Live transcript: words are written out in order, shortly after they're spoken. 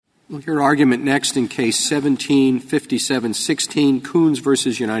We'll hear argument next in Case 17-5716, Coons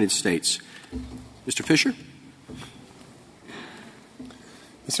versus United States. Mr. Fisher?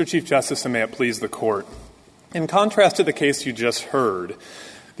 Mr. Chief Justice, and may it please the Court. In contrast to the case you just heard,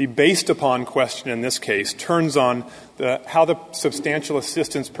 the based upon question in this case turns on how the substantial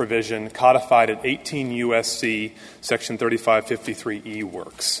assistance provision codified at 18 U.S.C. Section 3553E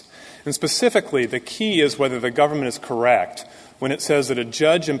works. And specifically, the key is whether the government is correct when it says that a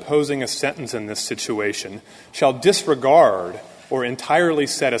judge imposing a sentence in this situation shall disregard or entirely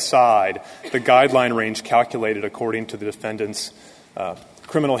set aside the guideline range calculated according to the defendant's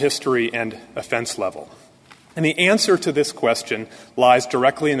criminal history and offense level. And the answer to this question lies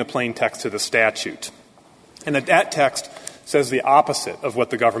directly in the plain text of the statute. And that text says the opposite of what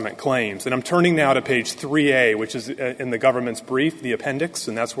the government claims. And I'm turning now to page 3A, which is in the government's brief, the appendix,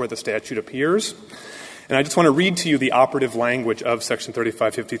 and that's where the statute appears. And I just want to read to you the operative language of Section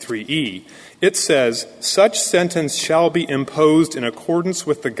 3553E. It says, "Such sentence shall be imposed in accordance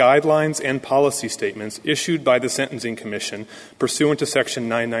with the guidelines and policy statements issued by the Sentencing Commission pursuant to Section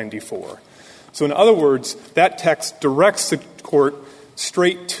 994. So in other words, that text directs the court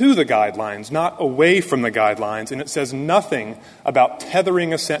straight to the guidelines, not away from the guidelines, and it says nothing about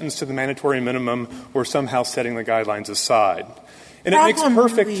tethering a sentence to the mandatory minimum or somehow setting the guidelines aside. And it makes perfect. The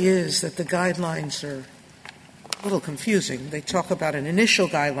problem really is that the guidelines are a little confusing. They talk about an initial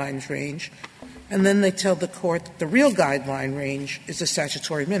guidelines range, and then they tell the court that the real guideline range is a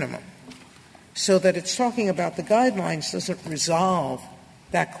statutory minimum. So that it's talking about the guidelines doesn't resolve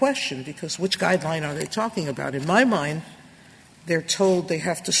that question, because which guideline are they talking about? In my mind, they're told they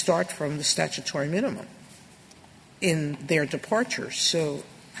have to start from the statutory minimum in their departure. So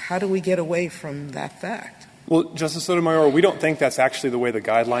how do we get away from that fact? Well, Justice Sotomayor, we don't think that's actually the way the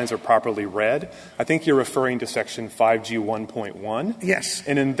guidelines are properly read. I think you're referring to Section 5G 1.1. Yes.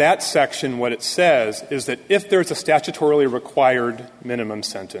 And in that section, what it says is that if there's a statutorily required minimum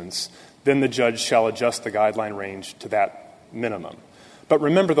sentence, then the judge shall adjust the guideline range to that minimum. But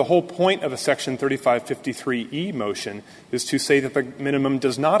remember, the whole point of a Section 3553E motion is to say that the minimum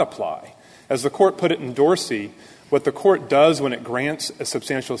does not apply. As the Court put it in Dorsey, what the Court does when it grants a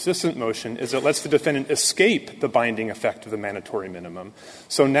substantial assistance motion is it lets the defendant escape the binding effect of the mandatory minimum.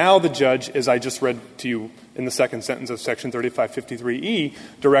 So now the judge, as I just read to you in the second sentence of Section 3553E,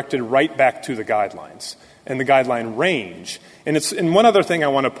 directed right back to the guidelines and the guideline range. And one other thing I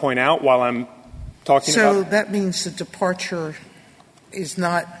want to point out while I'm talking about. So that means the departure is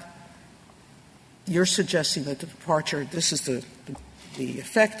not – you're suggesting that the departure – this is the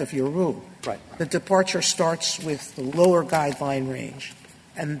effect of your rule. Right. The departure starts with the lower guideline range,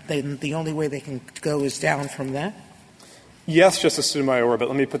 and then the only way they can go is down from that? Yes, Justice Sotomayor, but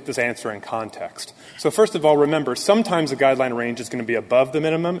let me put this answer in context. So first of all, remember, sometimes the guideline range is going to be above the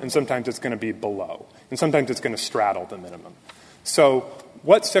minimum, and sometimes it's going to be below, and sometimes it's going to straddle the minimum. So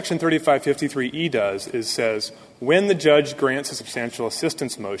what Section 3553E does is says when the judge grants a substantial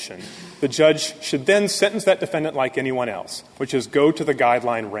assistance motion, the judge should then sentence that defendant like anyone else, which is go to the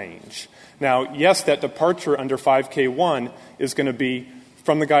guideline range. Now, yes, that departure under 5K1 is going to be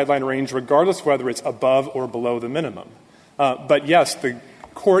from the guideline range regardless of whether it's above or below the minimum. But yes, the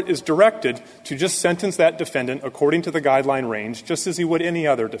court is directed to just sentence that defendant according to the guideline range, just as he would any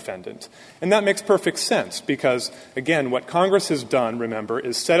other defendant. And that makes perfect sense because, again, what Congress has done, remember,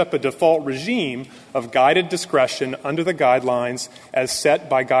 is set up a default regime of guided discretion under the guidelines as set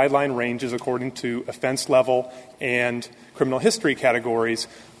by guideline ranges according to offense level and criminal history categories.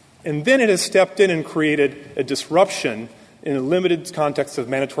 And then it has stepped in and created a disruption in a limited context of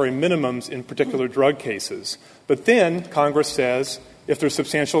mandatory minimums in particular drug cases. But then Congress says, if there's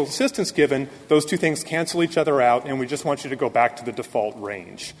substantial assistance given, those two things cancel each other out, and we just want you to go back to the default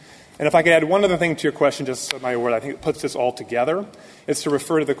range. And if I could add one other thing to your question, just so my word, I think it puts this all together, it's to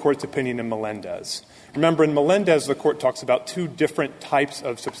refer to the Court's opinion in Melendez. Remember, in Melendez, the Court talks about two different types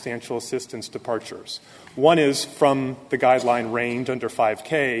of substantial assistance departures. One is from the guideline range under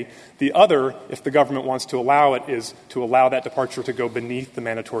 5K. The other, if the government wants to allow it, is to allow that departure to go beneath the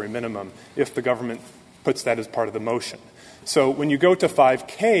mandatory minimum if the government puts that as part of the motion. So when you go to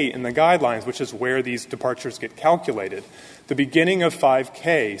 5K in the guidelines, which is where these departures get calculated, the beginning of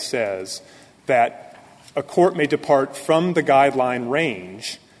 5K says that a court may depart from the guideline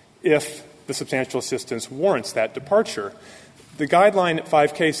range if the substantial assistance warrants that departure. The guideline at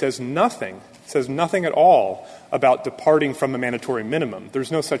 5K says nothing at all about departing from a mandatory minimum.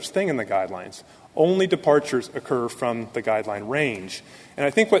 There's no such thing in the guidelines. Only departures occur from the guideline range. And I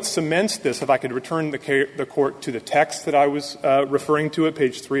think what cements this, if I could return the Court to the text that I was referring to at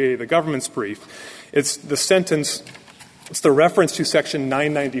page 3A of the government's brief, it's the sentence It's the reference to Section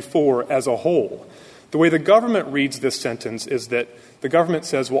 994 as a whole. The way the government reads this sentence is that the government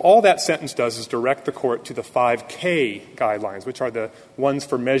says, well, all that sentence does is direct the court to the 5K guidelines, which are the ones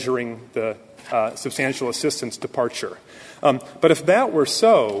for measuring the substantial assistance departure. But if that were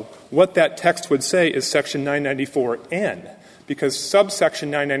so, what that text would say is Section 994N, because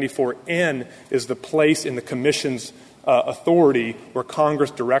subsection 994N is the place in the Commission's authority where Congress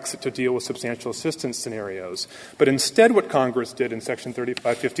directs it to deal with substantial assistance scenarios. But instead what Congress did in Section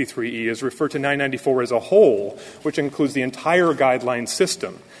 3553E is refer to 994 as a whole, which includes the entire guideline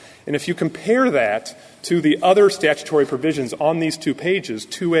system. And if you compare that to the other statutory provisions on these two pages,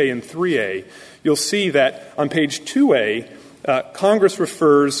 2A and 3A, you'll see that on page 2A, Congress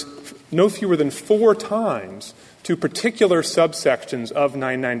refers no fewer than 4 times to particular subsections of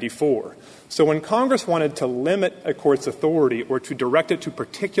 994. So when Congress wanted to limit a court's authority or to direct it to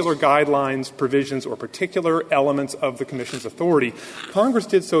particular guidelines, provisions, or particular elements of the Commission's authority, Congress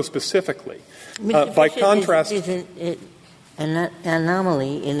did so specifically. By contrast, isn't it an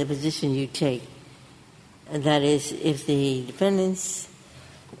anomaly in the position you take? That is, if the defendants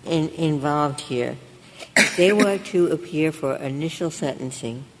involved here, if they were to appear for initial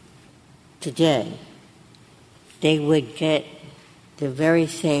sentencing today, they would get the very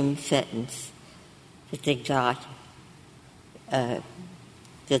same sentence that they got, that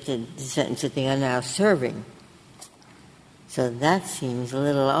the sentence that they are now serving. So that seems a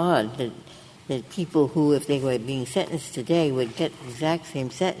little odd that people who, if they were being sentenced today, would get the exact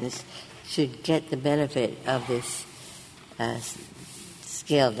same sentence should get the benefit of this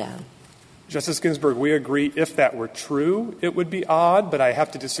scale down. Justice Ginsburg, we agree if that were true, it would be odd, but I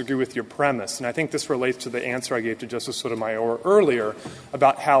have to disagree with your premise. And I think this relates to the answer I gave to Justice Sotomayor earlier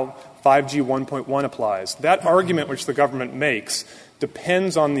about how 5G 1.1 applies. That argument which the government makes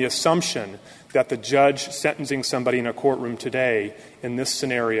depends on the assumption that the judge sentencing somebody in a courtroom today in this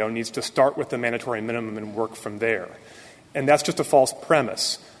scenario needs to start with the mandatory minimum and work from there. And that's just a false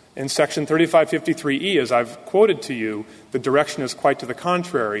premise. In Section 3553E, as I've quoted to you, the direction is quite to the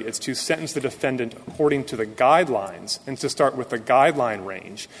contrary. It's to sentence the defendant according to the guidelines and to start with the guideline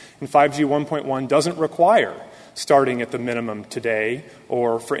range. And 5G 1.1 doesn't require starting at the minimum today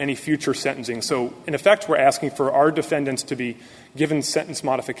or for any future sentencing. So, in effect, we're asking for our defendants to be given sentence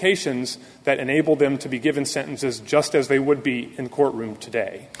modifications that enable them to be given sentences just as they would be in courtroom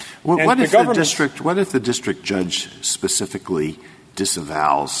today. Well, what if the district judge specifically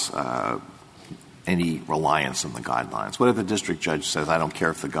disavows any reliance on the guidelines? What if the district judge says, I don't care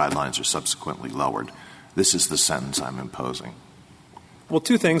if the guidelines are subsequently lowered. This is the sentence I'm imposing? Well,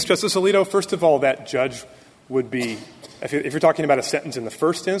 2 things. Justice Alito, first of all, that judge would be, if you're talking about a sentence in the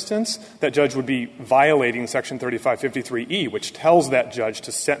first instance, that judge would be violating Section 3553E, which tells that judge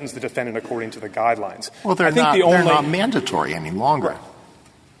to sentence the defendant according to the guidelines. Well, they're not mandatory any longer. Right.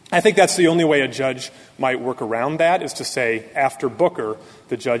 I think that's the only way a judge might work around that, is to say after Booker,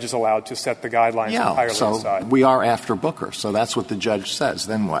 the judge is allowed to set the guidelines entirely aside. So we are after Booker, so that's what the judge says.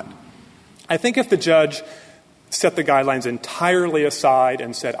 Then what? I think if the judge set the guidelines entirely aside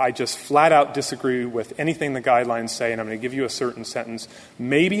and said, I just flat out disagree with anything the guidelines say and I'm going to give you a certain sentence,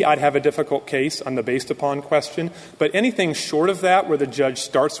 maybe I'd have a difficult case on the based upon question. But anything short of that, where the judge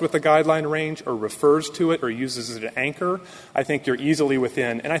starts with the guideline range or refers to it or uses it as an anchor, I think you're easily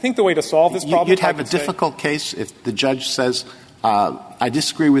within. And I think the way to solve this problem— You'd have a difficult case if the judge says, I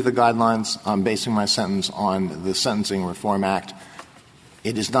disagree with the guidelines. I'm basing my sentence on the Sentencing Reform Act.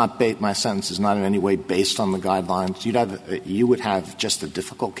 It is not my sentence is not in any way based on the guidelines. You would have just a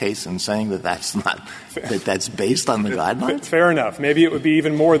difficult case in saying that that's based on the guidelines? Fair enough. Maybe it would be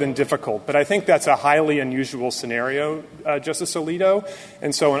even more than difficult. But I think that's a highly unusual scenario, Justice Alito.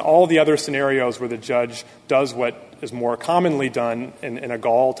 And so in all the other scenarios where the judge does what is more commonly done in a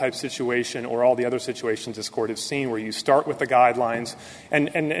Gall-type situation, or all the other situations this Court has seen where you start with the guidelines, and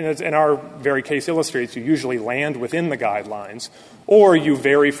as in our very case illustrates, you usually land within the guidelines, or you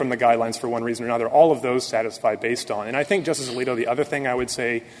vary from the guidelines for one reason or another. All of those satisfy based on. And I think, Justice Alito, the other thing I would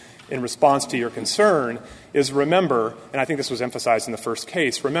say in response to your concern is remember, and I think this was emphasized in the first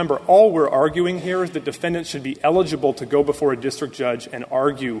case, remember all we're arguing here is that defendants should be eligible to go before a district judge and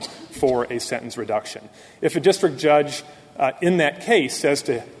argue for a sentence reduction. If a district judge in that case says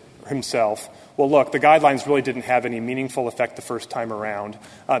to himself, well, look, the guidelines really didn't have any meaningful effect the first time around,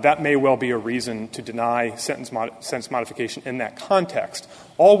 that may well be a reason to deny sentence modification in that context.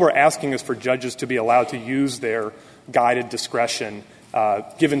 All we're asking is for judges to be allowed to use their guided discretion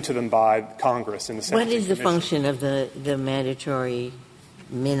given to them by Congress in the Sentencing What is the Commission. function of the mandatory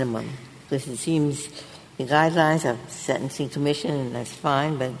minimum? Because it seems the guidelines of Sentencing Commission, and that's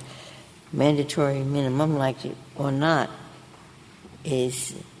fine, but mandatory minimum, like it or not,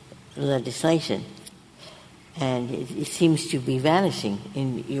 is legislation. And it seems to be vanishing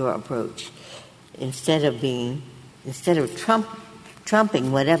in your approach. Instead of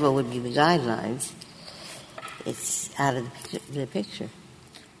trumping whatever would be the guidelines, it's out of the picture.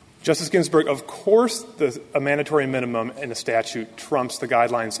 Justice Ginsburg, of course a mandatory minimum in a statute trumps the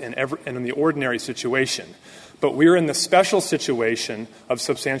guidelines in the ordinary situation. But we're in the special situation of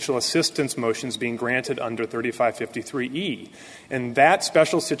substantial assistance motions being granted under 3553E. And that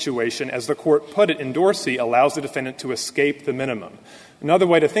special situation, as the Court put it in Dorsey, allows the defendant to escape the minimum. Another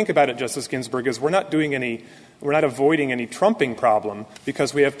way to think about it, Justice Ginsburg, is we're not avoiding any trumping problem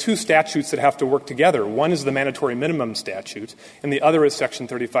because we have two statutes that have to work together. One is the mandatory minimum statute, and the other is Section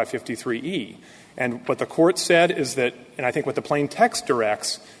 3553E. And what the Court said is that, and I think what the plain text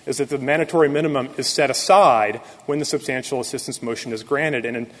directs, is that the mandatory minimum is set aside when the substantial assistance motion is granted.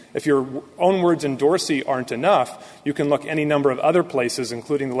 And if your own words in Dorsey aren't enough, you can look any number of other places,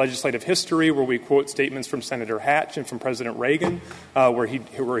 including the legislative history, where we quote statements from Senator Hatch and from President Reagan, where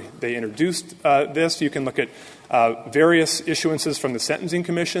they introduced this. You can look at various issuances from the Sentencing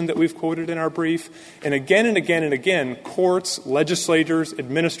Commission that we've quoted in our brief. And again and again and again, courts, legislators,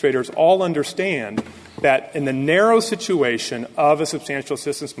 administrators all understand that in the narrow situation of a substantial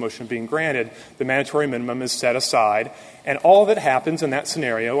assistance motion being granted, the mandatory minimum is set aside. And all that happens in that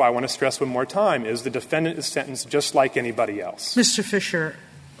scenario, I want to stress one more time, is the defendant is sentenced just like anybody else. Mr. Fisher,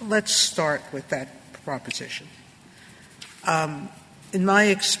 let's start with that proposition. In my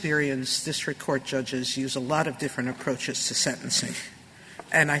experience, district court judges use a lot of different approaches to sentencing.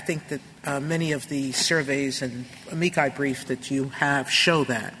 And I think that many of the surveys and amici brief that you have show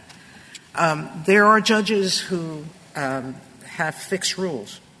that. There are judges who have fixed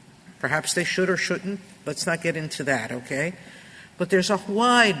rules. Perhaps they should or shouldn't. Let's not get into that, okay? But there's a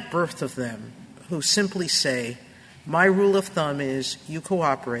wide berth of them who simply say, my rule of thumb is you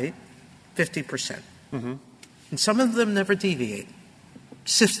cooperate 50%. Mm-hmm. And some of them never deviate.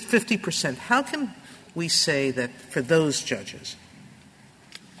 50%. How can we say that for those judges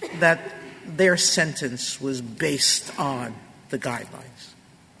that their sentence was based on the guidelines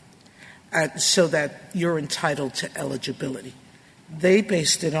so that you're entitled to eligibility? They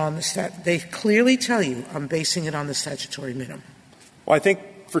based it on they clearly tell you, I'm basing it on the statutory minimum. Well, I think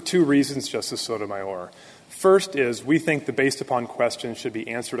for two reasons, Justice Sotomayor. First is we think the based upon question should be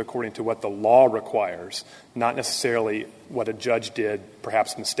answered according to what the law requires, not necessarily what a judge did,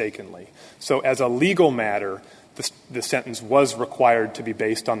 perhaps mistakenly. So as a legal matter, the sentence was required to be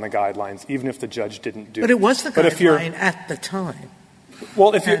based on the guidelines, even if the judge didn't do it. But it was the guideline at the time.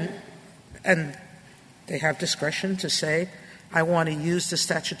 Well, and they have discretion to say, I want to use the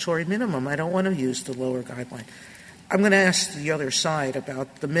statutory minimum. I don't want to use the lower guideline. I'm going to ask the other side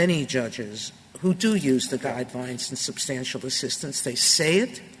about the many judges who do use the guidelines in substantial assistance. They say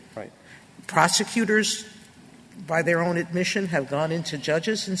it. Right. Prosecutors, by their own admission, have gone into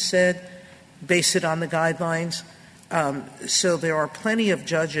judges and said, base it on the guidelines. So there are plenty of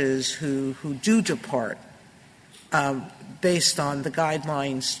judges who do depart based on the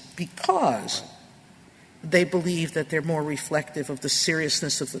guidelines because they believe that they're more reflective of the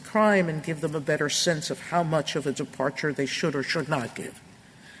seriousness of the crime and give them a better sense of how much of a departure they should or should not give.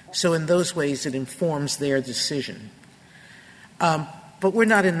 So in those ways, it informs their decision. But we're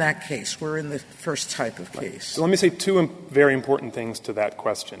not in that case. We're in the first type of case. So let me say two very important things to that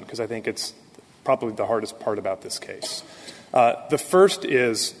question, because I think it's probably the hardest part about this case. The first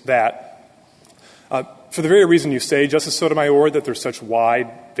is that for the very reason you say, Justice Sotomayor, that there's such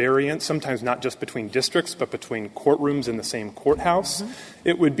wide variance, sometimes not just between districts, but between courtrooms in the same courthouse,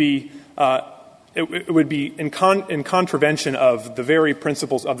 it would be in contravention of the very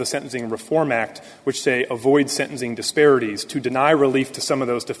principles of the Sentencing Reform Act, which say avoid sentencing disparities, to deny relief to some of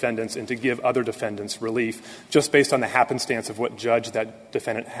those defendants and to give other defendants relief just based on the happenstance of what judge that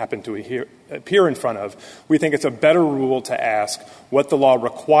defendant happened to appear in front of. We think it's a better rule to ask what the law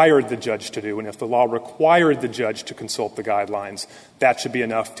required the judge to do, and if the law required the judge to consult the guidelines, that should be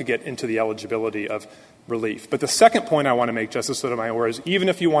enough to get into the eligibility of relief. But the second point I want to make, Justice Sotomayor, is even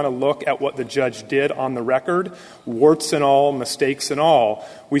if you want to look at what the judge did on the record, warts and all, mistakes and all,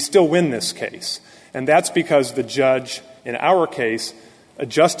 we still win this case. And that's because the judge, in our case,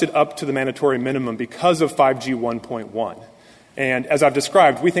 adjusted up to the mandatory minimum because of 5G 1.1. And as I've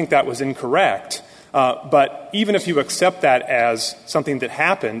described, we think that was incorrect. But even if you accept that as something that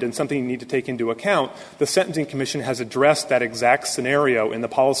happened and something you need to take into account, the Sentencing Commission has addressed that exact scenario in the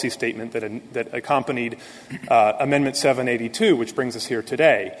policy statement that accompanied Amendment 782, which brings us here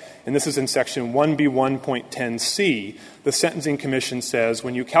today. And this is in Section 1B1.10c. The Sentencing Commission says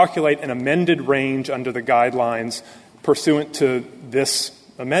when you calculate an amended range under the guidelines pursuant to this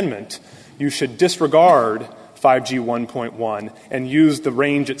amendment, you should disregard 5G 1.1 and use the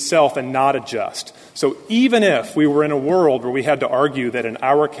range itself and not adjust. So even if we were in a world where we had to argue that in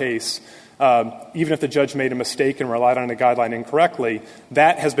our case, even if the judge made a mistake and relied on a guideline incorrectly,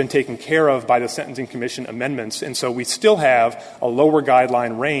 that has been taken care of by the Sentencing Commission amendments. And so we still have a lower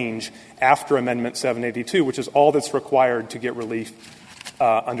guideline range after Amendment 782, which is all that's required to get relief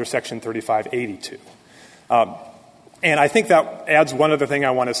under Section 3582. And I think that adds one other thing I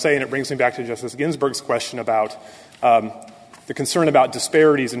want to say, and it brings me back to Justice Ginsburg's question about the concern about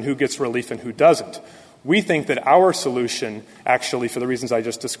disparities and who gets relief and who doesn't. We think that our solution, actually, for the reasons I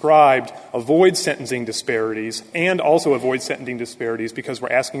just described, avoids sentencing disparities and also avoids sentencing disparities because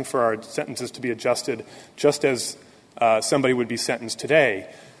we're asking for our sentences to be adjusted just as somebody would be sentenced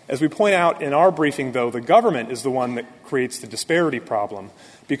today. As we point out in our briefing, though, the government is the one that creates the disparity problem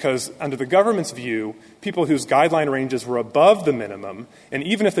because under the government's view, people whose guideline ranges were above the minimum, and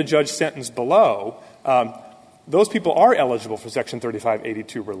even if the judge sentenced below, those people are eligible for Section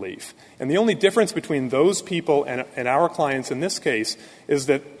 3582 relief. And the only difference between those people and our clients in this case is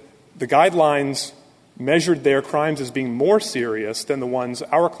that the guidelines measured their crimes as being more serious than the ones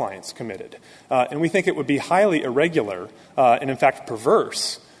our clients committed. And we think it would be highly irregular and, in fact,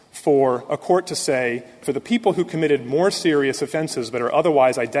 perverse for a court to say, for the people who committed more serious offenses but are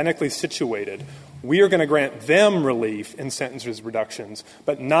otherwise identically situated, we are going to grant them relief in sentences reductions,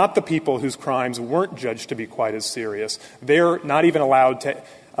 but not the people whose crimes weren't judged to be quite as serious. They're not even allowed to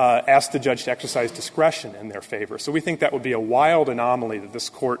ask the judge to exercise discretion in their favor. So we think that would be a wild anomaly that this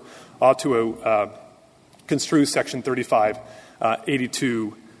court ought to construe Section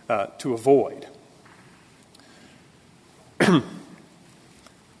 3582 to avoid.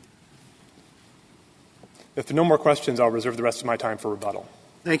 If there are no more questions, I'll reserve the rest of my time for rebuttal.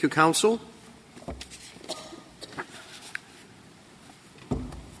 Thank you, counsel.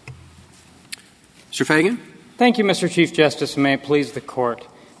 Mr. Fagan. Thank you, Mr. Chief Justice, and may it please the Court.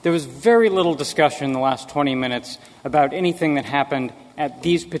 There was very little discussion in the last 20 minutes about anything that happened at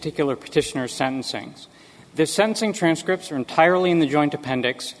these particular petitioners' sentencings. The sentencing transcripts are entirely in the joint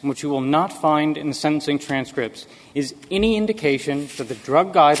appendix, and what you will not find in the sentencing transcripts is any indication that the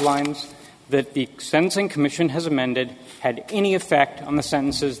drug guidelines that the Sentencing Commission has amended had any effect on the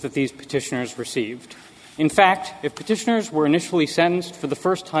sentences that these petitioners received. In fact, if petitioners were initially sentenced for the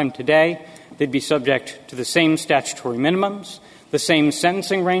first time today, they'd be subject to the same statutory minimums, the same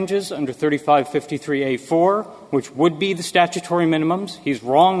sentencing ranges under 3553A4, which would be the statutory minimums. He's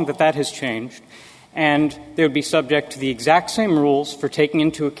wrong that that has changed. And they would be subject to the exact same rules for taking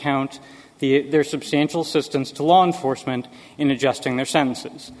into account their substantial assistance to law enforcement in adjusting their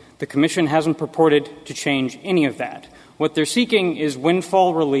sentences. The Commission hasn't purported to change any of that. What they're seeking is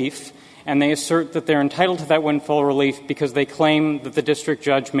windfall relief, and they assert that they're entitled to that windfall relief because they claim that the district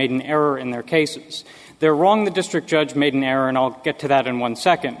judge made an error in their cases. They're wrong the district judge made an error, and I'll get to that in 1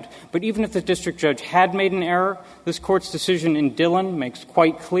 second. But even if the district judge had made an error, this Court's decision in Dillon makes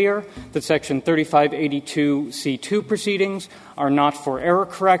quite clear that Section 3582C2 proceedings are not for error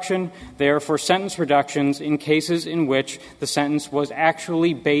correction. They are for sentence reductions in cases in which the sentence was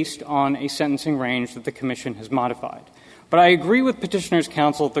actually based on a sentencing range that the Commission has modified. But I agree with Petitioner's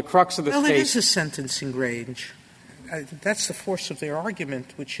counsel at the crux of this case. Well, it is a sentencing range. That's the force of their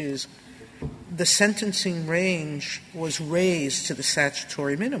argument, which is the sentencing range was raised to the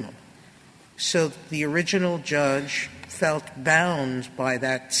statutory minimum. So the original judge felt bound by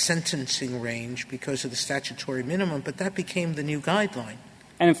that sentencing range because of the statutory minimum, but that became the new guideline.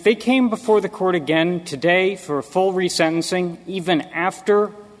 And if they came before the Court again today for a full resentencing, even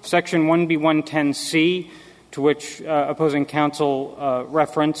after Section 1B110C, to which opposing counsel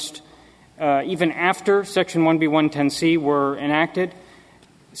referenced, even after Section 1B110C were enacted,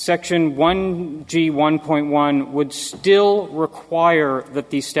 Section 1G1.1 would still require that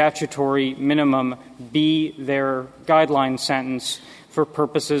the statutory minimum be their guideline sentence for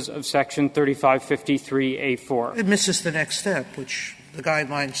purposes of Section 3553A4. It misses the next step, which the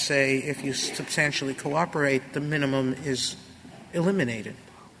guidelines say if you substantially cooperate, the minimum is eliminated.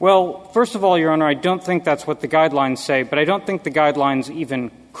 Well, first of all, Your Honor, I don't think that's what the guidelines say, but I don't think the guidelines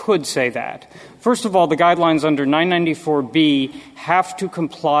even could say that. First of all, the guidelines under 994B have to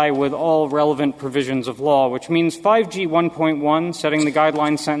comply with all relevant provisions of law, which means 5G 1.1, setting the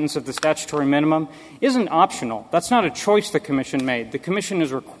guideline sentence at the statutory minimum, isn't optional. That's not a choice the Commission made. The Commission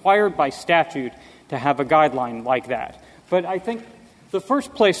is required by statute to have a guideline like that. But I think The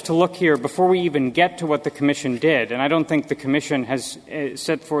first place to look here before we even get to what the Commission did, and I don't think the Commission has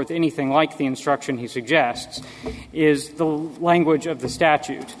set forth anything like the instruction he suggests, is the language of the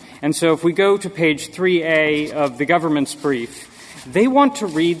statute. And so if we go to page 3A of the government's brief, they want to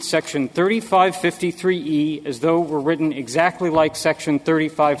read Section 3553E as though it were written exactly like Section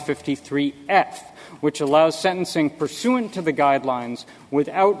 3553F, which allows sentencing pursuant to the guidelines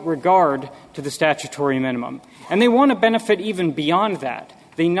without regard to the statutory minimum. And they want to benefit even beyond that.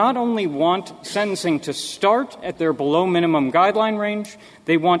 They not only want sentencing to start at their below minimum guideline range,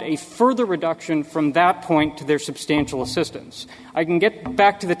 they want a further reduction from that point to their substantial assistance. I can get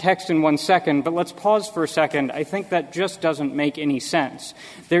back to the text in 1 second, but let's pause for a second. I think that just doesn't make any sense.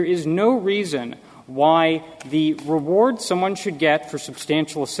 There is no reason why the reward someone should get for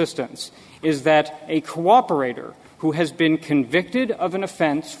substantial assistance is that a cooperator who has been convicted of an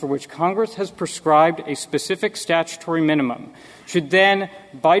offense for which Congress has prescribed a specific statutory minimum should then,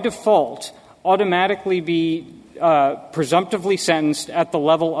 by default, automatically be presumptively sentenced at the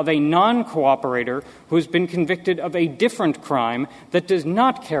level of a non-cooperator who has been convicted of a different crime that does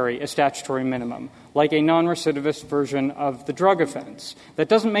not carry a statutory minimum, like a non-recidivist version of the drug offense. That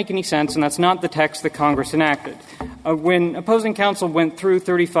doesn't make any sense, and that's not the text that Congress enacted. When opposing counsel went through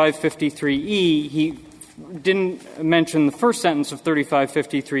 3553E, he didn't mention the first sentence of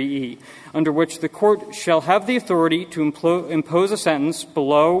 3553E, under which the court shall have the authority to impose a sentence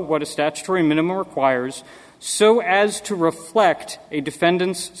below what a statutory minimum requires so as to reflect a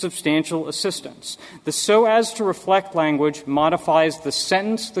defendant's substantial assistance. The so as to reflect language modifies the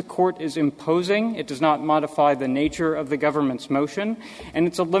sentence the court is imposing. It does not modify the nature of the government's motion, and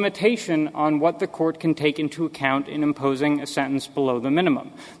it's a limitation on what the court can take into account in imposing a sentence below the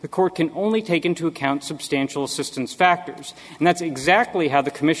minimum. The court can only take into account substantial assistance factors, and that's exactly how the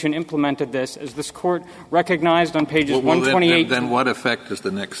Commission implemented this, as this court recognized on pages 128. Then what effect does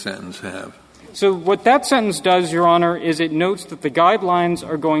the next sentence have? So what that sentence does, Your Honor, is it notes that the guidelines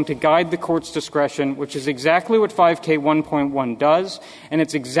are going to guide the court's discretion, which is exactly what 5K1.1 does, and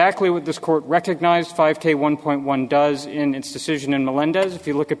it's exactly what this court recognized 5K1.1 does in its decision in Melendez, if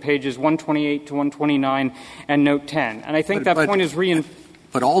you look at pages 128 to 129 and note 10. And I think that point is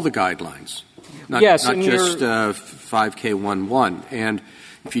But all the guidelines, not yes, just 5K11. And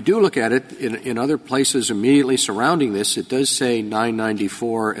if you do look at it in other places immediately surrounding this, it does say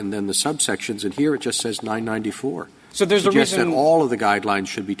 994 and then the subsections, and here it just says 994. So there's a reason that all of the guidelines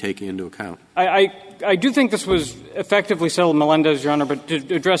should be taken into account. I do think this was effectively settled in Melendez, Your Honor, but to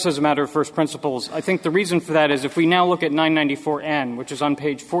address as a matter of first principles, I think the reason for that is if we now look at 994N, which is on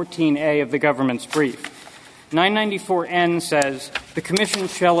page 14A of the government's brief, 994N says the Commission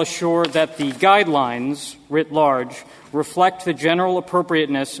shall assure that the guidelines, writ large, reflect the general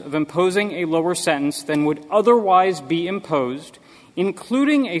appropriateness of imposing a lower sentence than would otherwise be imposed,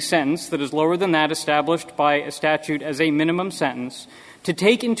 including a sentence that is lower than that established by a statute as a minimum sentence, to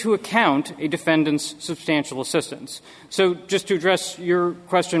take into account a defendant's substantial assistance. So just to address your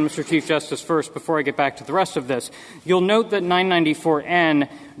question, Mr. Chief Justice, first, before I get back to the rest of this, you'll note that 994N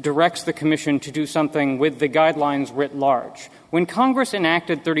directs the Commission to do something with the guidelines writ large. When Congress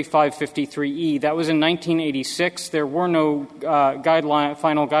enacted 3553E, that was in 1986. There were no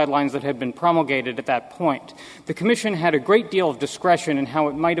final guidelines that had been promulgated at that point. The Commission had a great deal of discretion in how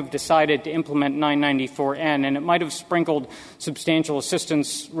it might have decided to implement 994N, and it might have sprinkled substantial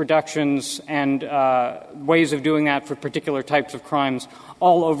assistance reductions and ways of doing that for particular types of crimes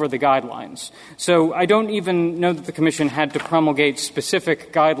all over the guidelines. So I don't even know that the Commission had to promulgate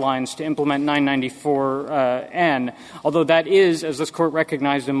specific guidelines to implement 994N, although that is, as this Court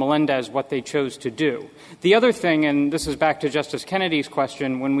recognized in Melendez, what they chose to do. The other thing, and this is back to Justice Kennedy's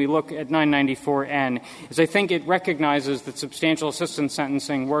question, when we look at 994N, is I think it recognizes that substantial assistance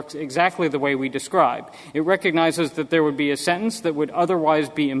sentencing works exactly the way we describe. It recognizes that there would be a sentence that would otherwise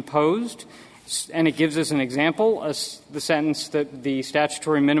be imposed, and it gives us an example, the sentence that the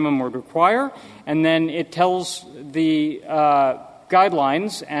statutory minimum would require, and then it tells the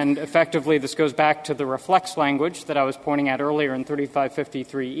guidelines, and effectively this goes back to the reflex language that I was pointing at earlier in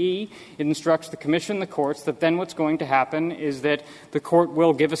 3553E. It instructs the Commission, the courts, that then what's going to happen is that the court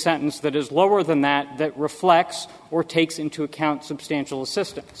will give a sentence that is lower than that reflects or takes into account substantial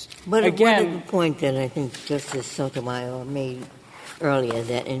assistance. But again, one point that I think Justice Sotomayor made earlier,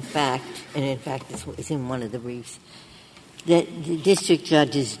 that in fact it's in one of the briefs, that the district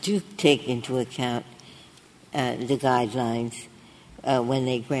judges do take into account the guidelines when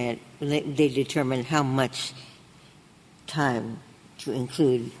they determine how much time to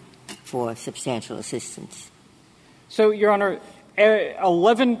include for substantial assistance. So, Your Honor, all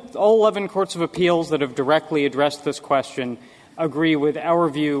 11 courts of appeals that have directly addressed this question agree with our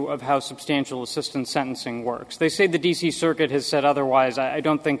view of how substantial assistance sentencing works. They say the D.C. Circuit has said otherwise. I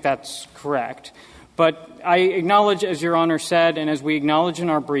don't think that's correct. But I acknowledge, as Your Honor said, and as we acknowledge in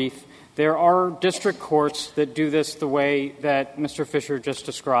our brief, there are district courts that do this the way that Mr. Fisher just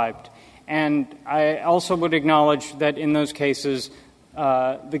described. And I also would acknowledge that in those cases,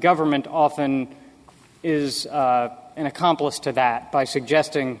 the government often is an accomplice to that by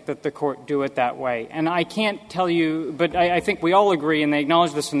suggesting that the court do it that way. And I can't tell you, but I think we all agree, and they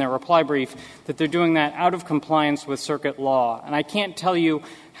acknowledge this in their reply brief, that they're doing that out of compliance with circuit law. And I can't tell you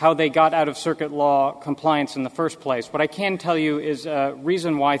how they got out of circuit law compliance in the first place. What I can tell you is a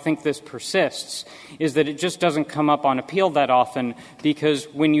reason why I think this persists is that it just doesn't come up on appeal that often, because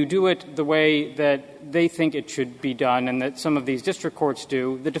when you do it the way that they think it should be done and that some of these district courts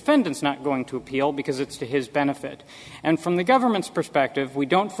do, the defendant's not going to appeal because it's to his benefit. And from the government's perspective, we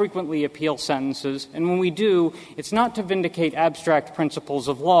don't frequently appeal sentences, and when we do, it's not to vindicate abstract principles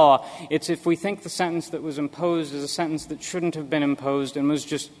of law. It's if we think the sentence that was imposed is a sentence that shouldn't have been imposed and was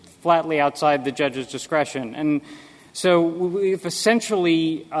just flatly outside the judge's discretion. And so we've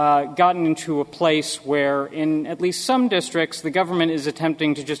essentially gotten into a place where in at least some districts the government is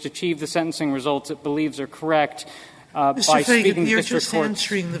attempting to just achieve the sentencing results it believes are correct by speaking to district courts. You're just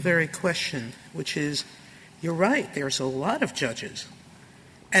answering the very question, which is, you're right, there's a lot of judges.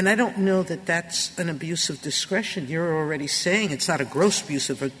 And I don't know that that's an abuse of discretion. You're already saying it's not a gross abuse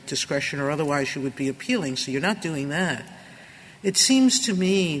of discretion, or otherwise you would be appealing, so you're not doing that. It seems to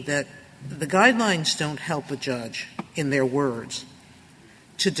me that the guidelines don't help a judge, in their words,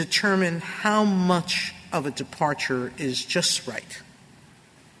 to determine how much of a departure is just right.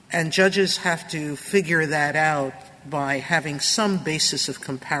 And judges have to figure that out by having some basis of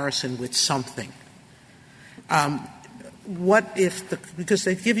comparison with something. What if because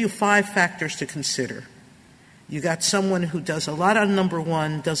they give you 5 factors to consider. You got someone who does a lot on number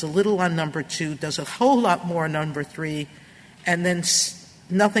 1, does a little on number 2, does a whole lot more on number 3, and then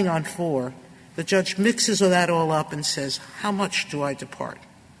nothing on 4. The judge mixes that all up and says, how much do I depart?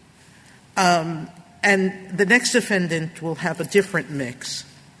 And the next defendant will have a different mix,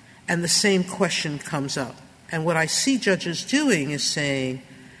 and the same question comes up. And what I see judges doing is saying,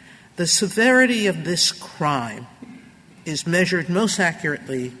 the severity of this crime is measured most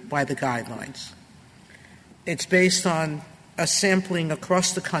accurately by the guidelines. It's based on a sampling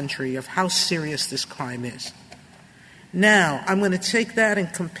across the country of how serious this crime is. Now, I'm going to take that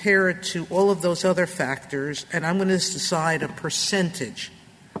and compare it to all of those other factors, and I'm going to decide a percentage,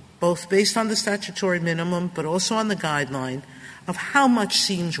 both based on the statutory minimum but also on the guideline, of how much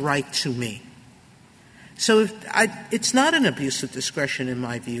seems right to me. So it's not an abuse of discretion in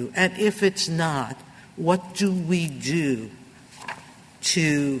my view, and if it's not, what do we do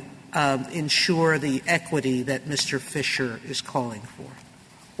to ensure the equity that Mr. Fisher is calling for?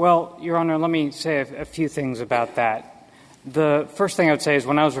 Well, Your Honor, let me say a few things about that. The first thing I would say is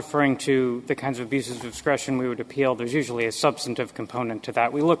when I was referring to the kinds of abuses of discretion we would appeal, there's usually a substantive component to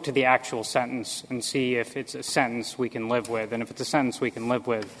that. We look to the actual sentence and see if it's a sentence we can live with. And if it's a sentence we can live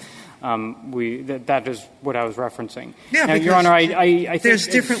with, that is what I was referencing. Yeah, now, Your Honor, I think there's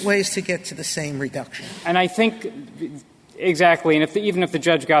different ways to get to the same reduction. And I think exactly, and even if the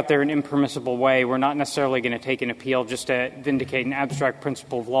judge got there in an impermissible way, we're not necessarily going to take an appeal just to vindicate an abstract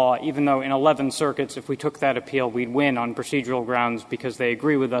principle of law, even though in 11 circuits, if we took that appeal, we'd win on procedural grounds because they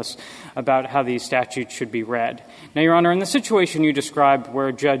agree with us about how these statutes should be read. Now, Your Honor, in the situation you described where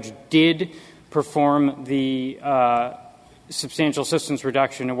a judge did perform the substantial assistance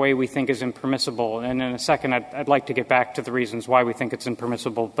reduction in a way we think is impermissible, and in a second I'd like to get back to the reasons why we think it's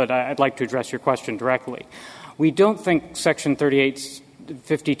impermissible, but I'd like to address your question directly. We don't think Section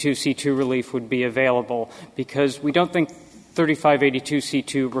 3852C2 relief would be available because we don't think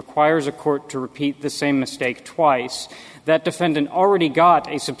 3582C2 requires a court to repeat the same mistake twice. That defendant already got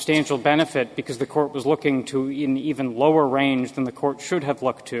a substantial benefit because the court was looking to an even lower range than the court should have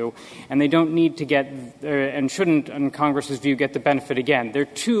looked to, and they don't need to get and shouldn't, in Congress's view, get the benefit again. There are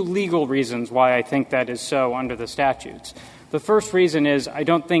 2 legal reasons why I think that is so under the statutes. The first reason is I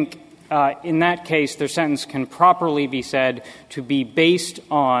don't think in that case their sentence can properly be said to be based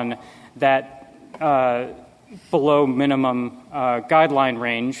on that below minimum guideline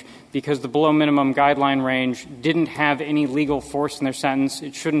range, because the below minimum guideline range didn't have any legal force in their sentence.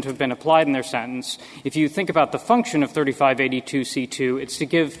 It shouldn't have been applied in their sentence. If you think about the function of 3582C2, it's to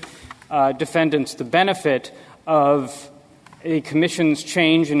give defendants the benefit of a commission's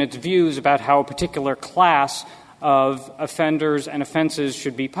change in its views about how a particular class of offenders and offenses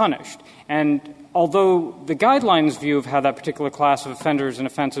should be punished. And although the guidelines view of how that particular class of offenders and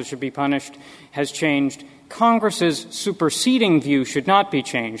offenses should be punished has changed, Congress's superseding view should not be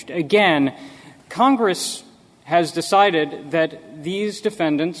changed. Again, Congress has decided that these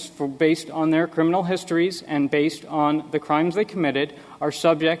defendants, based on their criminal histories and based on the crimes they committed, are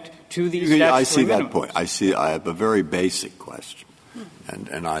subject to these statutory minimums. I see that point. I have a very basic question,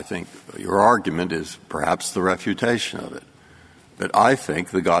 and I think your argument is perhaps the refutation of it. But I think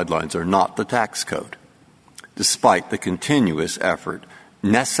the guidelines are not the tax code, despite the continuous effort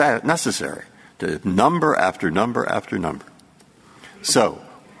necessary to number after number after number. So,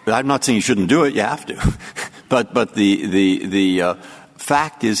 I'm not saying you shouldn't do it. You have to. But the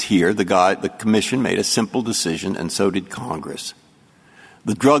fact is here, the Commission made a simple decision, and so did Congress.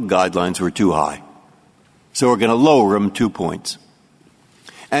 The drug guidelines were too high. So we're going to lower them 2 points.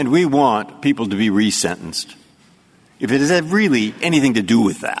 And we want people to be resentenced. If it has really anything to do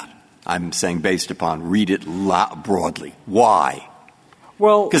with that, I'm saying based upon read it broadly. Why?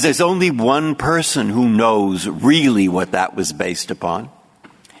 Well, because there's only one person who knows really what that was based upon.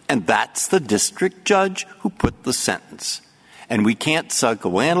 And that's the district judge who put the sentence. And we can't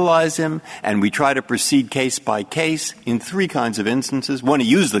psychoanalyze him, and we try to proceed case by case in 3 kinds of instances. 1, he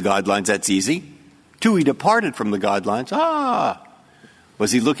used the guidelines. That's easy. 2, he departed from the guidelines.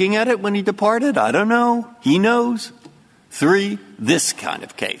 Was he looking at it when he departed? I don't know. He knows. 3, this kind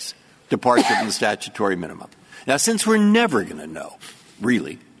of case, departure from the statutory minimum. Now, since we're never going to know,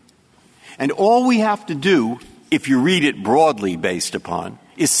 really, and all we have to do, if you read it broadly based upon,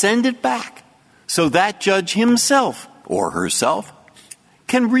 is send it back so that judge himself or herself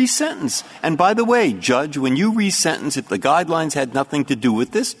can resentence. And by the way, judge, when you resentence, if the guidelines had nothing to do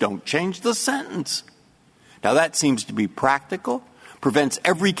with this, don't change the sentence. Now, that seems to be practical, prevents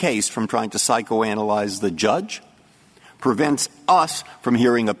every case from trying to psychoanalyze the judge, prevents us from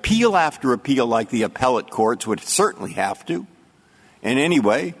hearing appeal after appeal like the appellate courts would certainly have to. And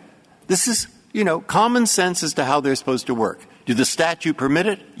anyway, this is, common sense as to how they're supposed to work. Do the statute permit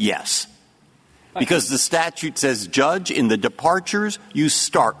it? Yes. Because the statute says, judge, in the departures, you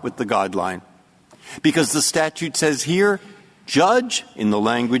start with the guideline. Because the statute says here, judge, in the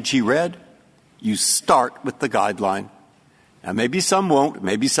language he read, you start with the guideline. Now, maybe some won't.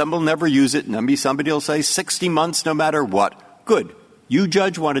 Maybe some will never use it. Maybe somebody will say 60 months no matter what. Good. You,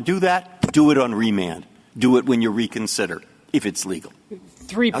 judge, want to do that? Do it on remand. Do it when you reconsider, if it's legal.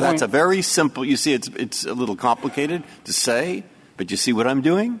 3 points. That's a very simple. You see, it's a little complicated to say, but you see what I'm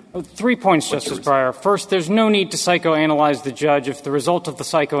doing? 3 points, Justice Breyer. First, there's no need to psychoanalyze the judge if the result of the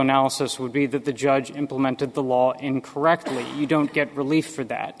psychoanalysis would be that the judge implemented the law incorrectly. You don't get relief for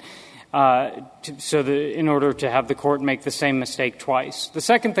that. In order to have the court make the same mistake twice. The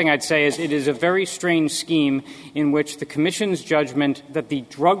second thing I'd say is it is a very strange scheme in which the Commission's judgment that the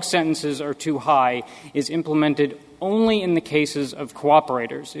drug sentences are too high is implemented only in the cases of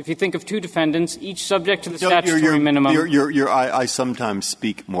cooperators. If you think of 2 defendants, each subject to the statutory minimum. I sometimes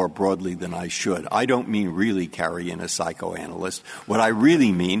speak more broadly than I should. I don't mean really carry in a psychoanalyst. What I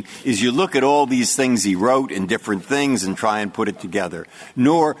really mean is you look at all these things he wrote in different things and try and put it together.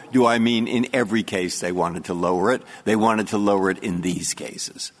 Nor do I mean in every case they wanted to lower it. They wanted to lower it in these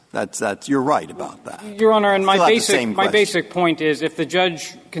cases. That's you're right about that. Your Honor, and my basic point is if the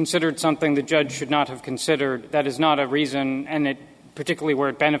judge considered something the judge should not have considered, that is not a reason, and it particularly where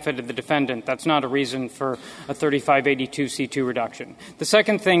it benefited the defendant, that's not a reason for a 3582C2 reduction. The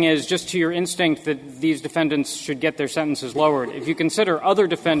second thing is just to your instinct that these defendants should get their sentences lowered. If you consider other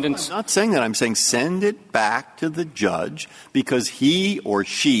defendants. I'm not saying that. I'm saying send it back to the judge because he or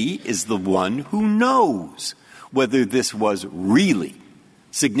she is the one who knows whether this was really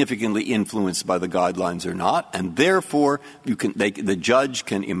significantly influenced by the guidelines or not, and therefore the judge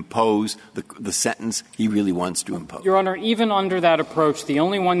can impose the sentence he really wants to impose. Your Honor, even under that approach, the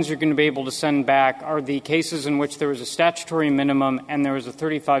only ones you're going to be able to send back are the cases in which there was a statutory minimum and there was a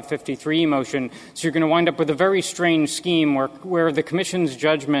 3553 motion. So you're going to wind up with a very strange scheme where the Commission's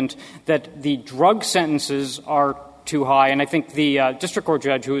judgment that the drug sentences are too high, and I think the district court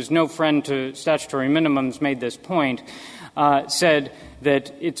judge, who is no friend to statutory minimums, made this point, said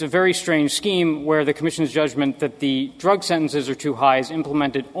that it's a very strange scheme where the Commission's judgment that the drug sentences are too high is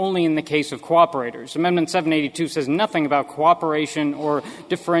implemented only in the case of cooperators. Amendment 782 says nothing about cooperation or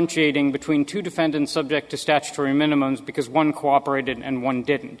differentiating between 2 defendants subject to statutory minimums because one cooperated and one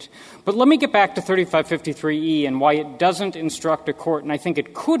didn't. But let me get back to 3553E and why it doesn't instruct a court, and I think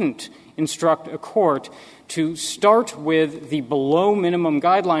it couldn't instruct a court to start with the below minimum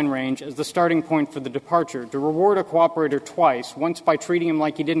guideline range as the starting point for the departure, to reward a cooperator twice, once by treating him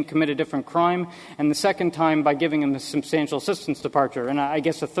like he didn't commit a different crime, and the second time by giving him a substantial assistance departure, and I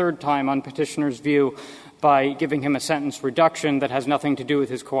guess a third time on petitioner's view by giving him a sentence reduction that has nothing to do with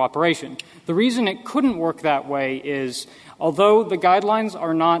his cooperation. The reason it couldn't work that way is, although the guidelines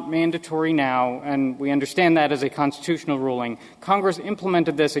are not mandatory now, and we understand that as a constitutional ruling, Congress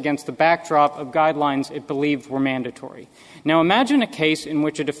implemented this against the backdrop of guidelines it believed were mandatory. Now, imagine a case in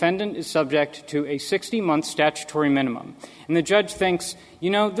which a defendant is subject to a 60-month statutory minimum, and the judge thinks,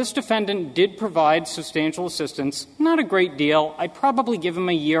 this defendant did provide substantial assistance, not a great deal. I'd probably give him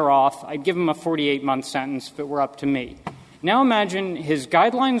a year off. I'd give him a 48-month sentence if it were up to me. Now imagine his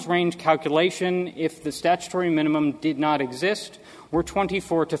guidelines range calculation, if the statutory minimum did not exist, were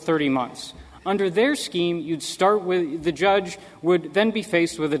 24 to 30 months. Under their scheme, you'd start with the judge would then be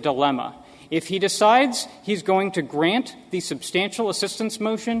faced with a dilemma. If he decides he's going to grant the substantial assistance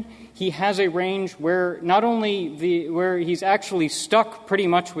motion, he has a range where not only where he's actually stuck pretty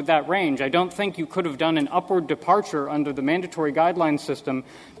much with that range. I don't think you could have done an upward departure under the mandatory guidelines system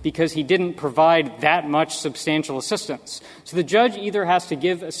because he didn't provide that much substantial assistance. So the judge either has to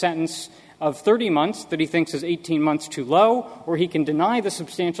give a sentence of 30 months that he thinks is 18 months too low, or he can deny the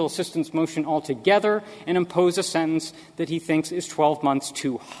substantial assistance motion altogether and impose a sentence that he thinks is 12 months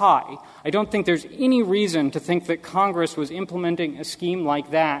too high. I don't think there's any reason to think that Congress was implementing a scheme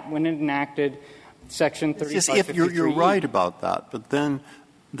like that when it enacted Section 3553E. You're right about that, but then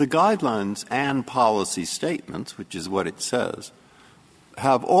the guidelines and policy statements, which is what it says,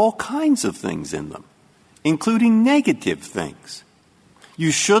 have all kinds of things in them, including negative things. You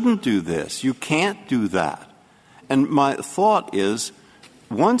shouldn't do this. You can't do that. And my thought is,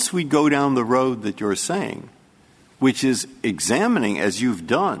 once we go down the road that you're saying, which is examining, as you've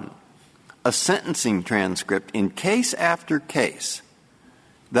done, a sentencing transcript in case after case,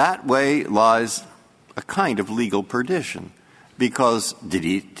 that way lies a kind of legal perdition. Because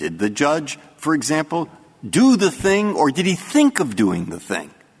did the judge, for example, do the thing, or did he think of doing the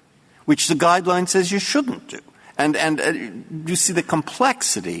thing, which the guideline says you shouldn't do? And you see the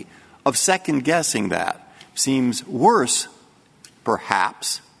complexity of second-guessing that seems worse,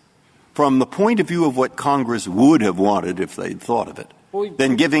 perhaps, from the point of view of what Congress would have wanted if they'd thought of it,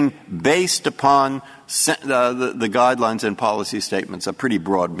 than giving, based upon the guidelines and policy statements, a pretty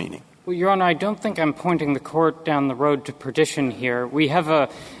broad meaning. Well, Your Honor, I don't think I'm pointing the Court down the road to perdition here. We have a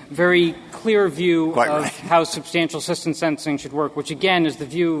very clear view of how substantial assistance sentencing should work, which, again, is the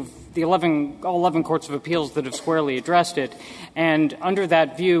view of the all 11 courts of appeals that have squarely addressed it. And under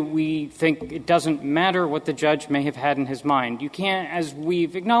that view, we think it doesn't matter what the judge may have had in his mind. You can't, as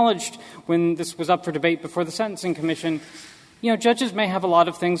we've acknowledged when this was up for debate before the Sentencing Commission, judges may have a lot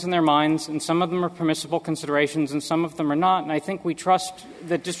of things in their minds, and some of them are permissible considerations and some of them are not. And I think we trust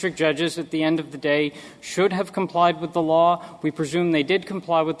that district judges at the end of the day should have complied with the law. We presume they did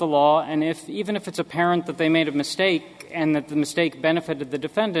comply with the law. And even if it's apparent that they made a mistake and that the mistake benefited the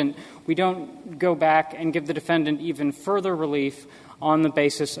defendant, we don't go back and give the defendant even further relief on the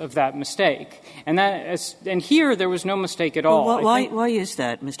basis of that mistake. And here there was no mistake at all. Well, why is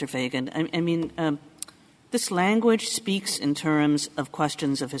that, Mr. Fagan? I mean, this language speaks in terms of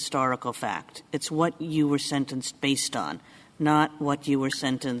questions of historical fact. It's what you were sentenced based on, not what you were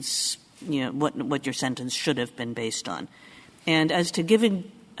sentenced, what your sentence should have been based on. And as to giving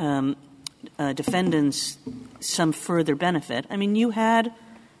defendants some further benefit, I mean, you had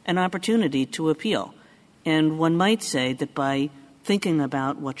an opportunity to appeal. And one might say that by thinking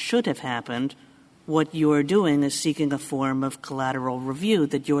about what should have happened, what you are doing is seeking a form of collateral review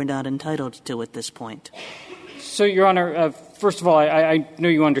that you are not entitled to at this point. So, Your Honor, first of all, I know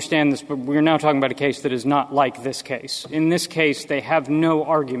you understand this, but we're now talking about a case that is not like this case. In this case, they have no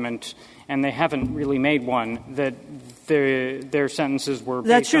argument, and they haven't really made one, that their sentences were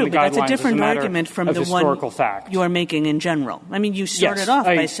based on the guidelines. That's true, but that's a different argument from the one fact you are making in general. I mean, you started off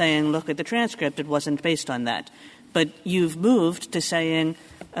by saying, look at the transcript, it wasn't based on that. But you've moved to saying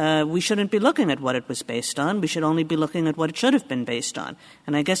we shouldn't be looking at what it was based on. We should only be looking at what it should have been based on.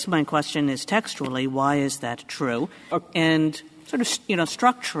 And I guess my question is textually, why is that true? And sort of,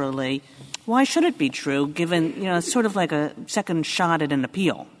 structurally, why should it be true given, it's sort of like a second shot at an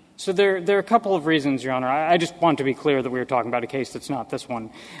appeal? So there are a couple of reasons, Your Honor. I just want to be clear that we were talking about a case that's not this one.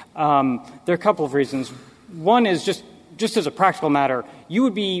 There are a couple of reasons. One is just as a practical matter, you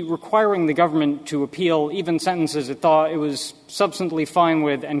would be requiring the government to appeal even sentences it thought it was substantively fine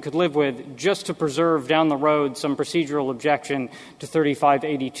with and could live with just to preserve down the road some procedural objection to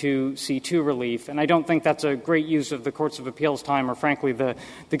 3582C2 relief. And I don't think that's a great use of the courts of appeals time or, frankly, the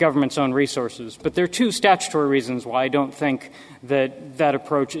government's own resources. But there are two statutory reasons why I don't think that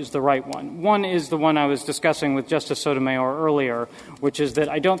approach is the right one. One is the one I was discussing with Justice Sotomayor earlier, which is that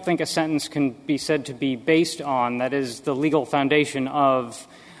I don't think a sentence can be said to be based on, that is, the legal foundation of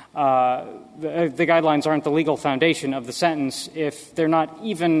the guidelines aren't the legal foundation of the sentence if they're not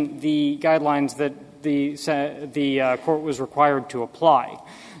even the guidelines that the court was required to apply.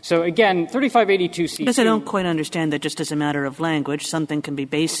 So, again, 3582C2 — Because I don't quite understand that just as a matter of language, something can be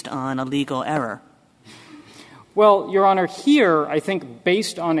based on a legal error. Well, Your Honor, here, I think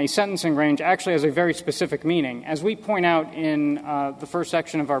based on a sentencing range actually has a very specific meaning. As we point out in the first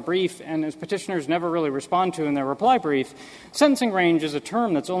section of our brief, and as petitioners never really respond to in their reply brief, sentencing range is a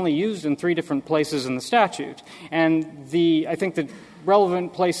term that's only used in 3 different places in the statute. And I think the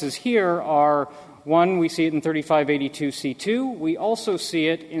relevant places here are, one, we see it in 3582C2. We also see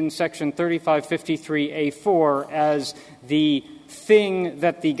it in Section 3553A4 as the thing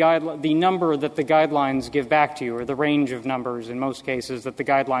that the number that the guidelines give back to you, or the range of numbers in most cases that the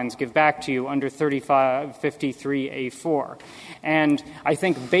guidelines give back to you under 3553A4. And I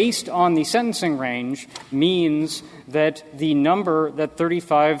think based on the sentencing range means that the number that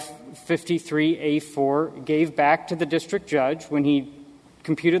 3553A4 gave back to the district judge when he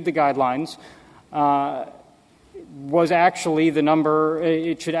computed the guidelines was actually the number —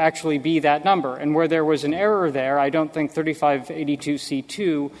 it should actually be that number. And where there was an error there, I don't think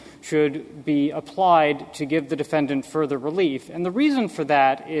 3582C2 should be applied to give the defendant further relief. And the reason for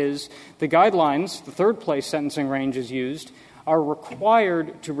that is the guidelines, the third place sentencing range is used, are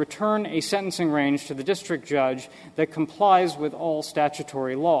required to return a sentencing range to the district judge that complies with all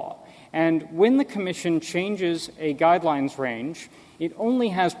statutory law. And when the commission changes a guidelines range, it only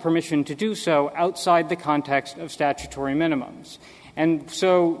has permission to do so outside the context of statutory minimums. And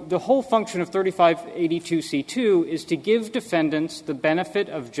so the whole function of 3582C2 is to give defendants the benefit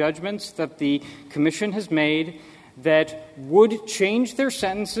of judgments that the commission has made that would change their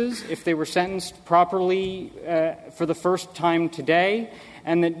sentences if they were sentenced properly for the first time today,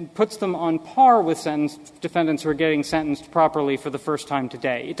 and that puts them on par with defendants who are getting sentenced properly for the first time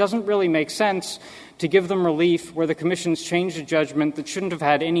today. It doesn't really make sense to give them relief where the commission's changed a judgment that shouldn't have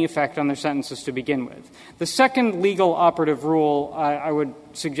had any effect on their sentences to begin with. The second legal operative rule I would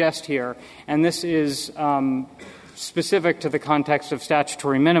suggest here, and this is specific to the context of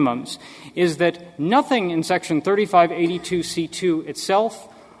statutory minimums, is that nothing in Section 3582C2 itself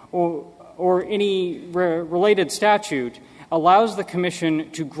or any related statute allows the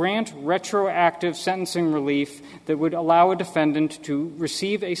commission to grant retroactive sentencing relief that would allow a defendant to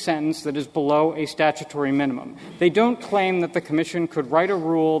receive a sentence that is below a statutory minimum. They don't claim that the commission could write a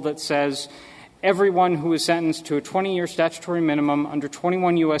rule that says everyone who is sentenced to a 20-year statutory minimum under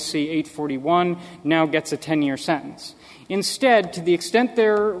 21 U.S.C. 841 now gets a 10-year sentence. Instead, to the extent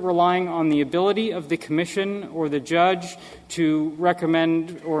they're relying on the ability of the commission or the judge to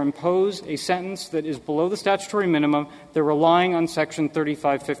recommend or impose a sentence that is below the statutory minimum, they're relying on Section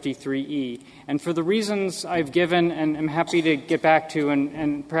 3553E. And for the reasons I've given, and I'm happy to get back to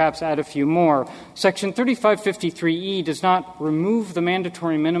and perhaps add a few more, Section 3553E does not remove the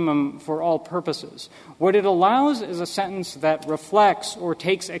mandatory minimum for all purposes. What it allows is a sentence that reflects or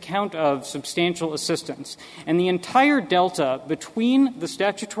takes account of substantial assistance. And the entire delta between the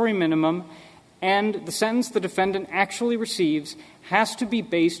statutory minimum and the sentence the defendant actually receives has to be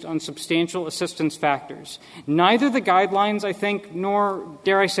based on substantial assistance factors. Neither the guidelines, I think, nor,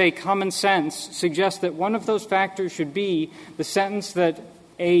 dare I say, common sense suggest that one of those factors should be the sentence that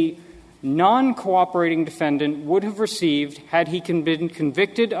a non-cooperating defendant would have received had he been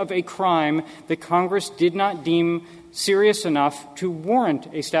convicted of a crime that Congress did not deem serious enough to warrant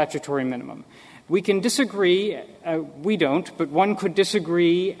a statutory minimum. We can disagree, we don't, but one could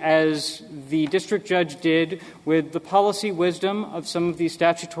disagree, as the district judge did, with the policy wisdom of some of these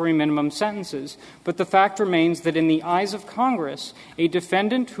statutory minimum sentences. But the fact remains that in the eyes of Congress, a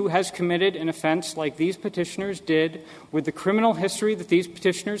defendant who has committed an offense like these petitioners did, with the criminal history that these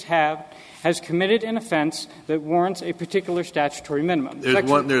petitioners have, has committed an offense that warrants a particular statutory minimum.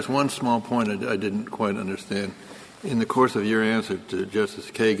 There's one small point I didn't quite understand. In the course of your answer to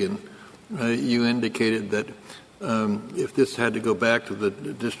Justice Kagan, you indicated that if this had to go back to the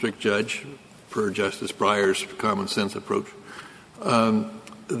district judge, per Justice Breyer's common sense approach,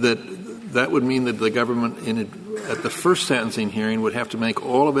 that would mean that the government at the first sentencing hearing would have to make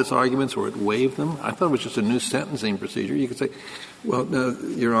all of its arguments or it waive them. I thought it was just a new sentencing procedure. You could say, well,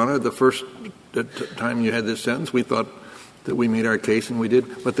 Your Honor, the first time you had this sentence, we thought that we made our case, and we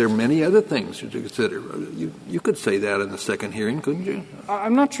did. But there are many other things to consider. You could say that in the second hearing, couldn't you?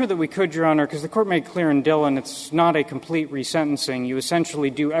 I'm not sure that we could, Your Honor, because the Court made clear in Dillon it's not a complete resentencing. You essentially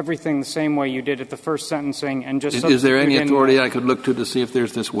do everything the same way you did at the first sentencing and just Is there any authority I could look to see if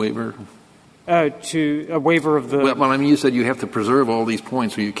there's this waiver? To a waiver of the... Well, I mean, you said you have to preserve all these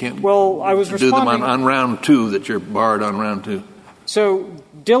points, so you can't I was do them on round two, that you're barred on round two. So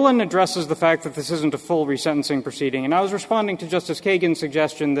Dillon addresses the fact that this isn't a full resentencing proceeding, and I was responding to Justice Kagan's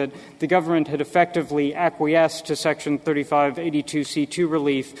suggestion that the government had effectively acquiesced to Section 3582C2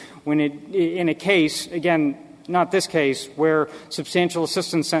 relief when in a case, again, not this case, where substantial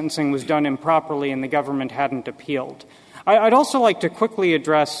assistance sentencing was done improperly and the government hadn't appealed. I'd also like to quickly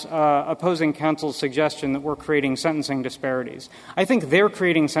address opposing counsel's suggestion that we're creating sentencing disparities. I think they're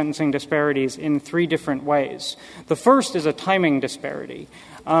creating sentencing disparities in three different ways. The first is a timing disparity.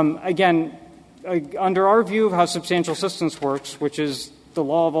 Again, under our view of how substantial assistance works, which is the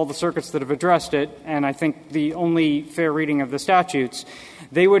law of all the circuits that have addressed it, and I think the only fair reading of the statutes,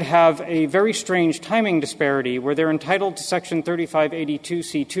 they would have a very strange timing disparity where they're entitled to Section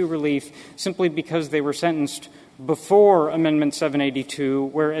 3582C2 relief simply because they were sentenced before Amendment 782,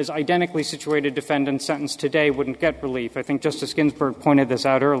 whereas identically situated defendants sentenced today wouldn't get relief. I think Justice Ginsburg pointed this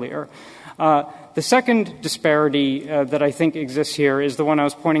out earlier. The second disparity that I think exists here is the one I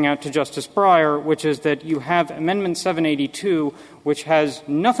was pointing out to Justice Breyer, which is that you have Amendment 782, which has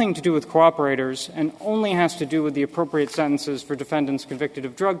nothing to do with cooperators and only has to do with the appropriate sentences for defendants convicted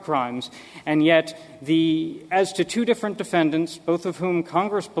of drug crimes. And yet, as to two different defendants, both of whom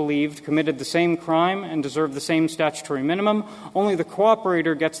Congress believed committed the same crime and deserved the same statutory minimum, only the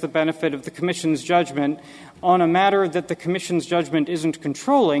cooperator gets the benefit of the Commission's judgment on a matter that the Commission's judgment isn't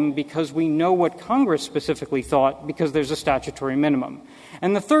controlling because we know what Congress specifically thought because there's a statutory minimum.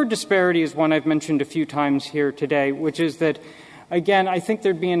 And the third disparity is one I've mentioned a few times here today, which is that, again, I think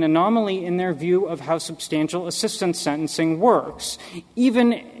there'd be an anomaly in their view of how substantial assistance sentencing works.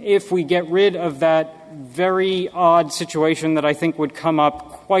 Even if we get rid of that very odd situation that I think would come up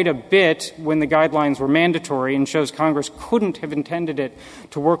quite a bit when the guidelines were mandatory and shows Congress couldn't have intended it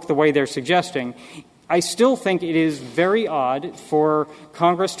to work the way they're suggesting, I still think it is very odd for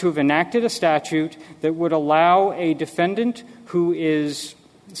Congress to have enacted a statute that would allow a defendant who is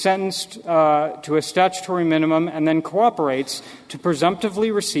sentenced to a statutory minimum and then cooperates to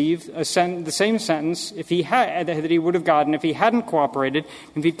presumptively receive the same sentence that he would have gotten if he hadn't cooperated,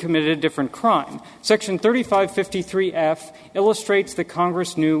 if he'd committed a different crime. Section 3553F illustrates that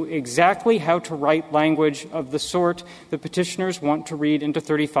Congress knew exactly how to write language of the sort that petitioners want to read into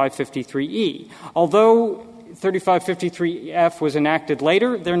 3553E. Although 3553F was enacted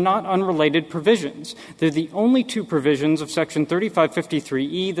later, they're not unrelated provisions. They're the only two provisions of Section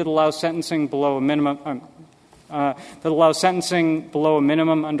 3553E that allow sentencing below a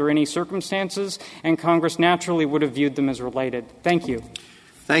minimum under any circumstances, and Congress naturally would have viewed them as related. Thank you.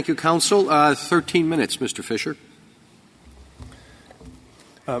 Thank you, counsel. 13 minutes, Mr. Fisher.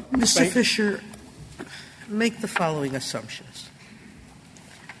 Mr. Fisher, make the following assumptions.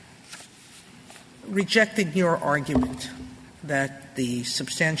 Rejecting your argument that the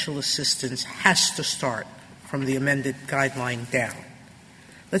substantial assistance has to start from the amended guideline down,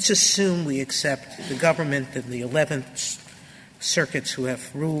 let's assume we accept the government and the 11th circuits who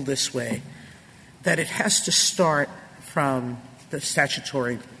have ruled this way, that it has to start from the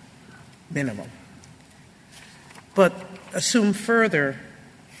statutory minimum. But assume further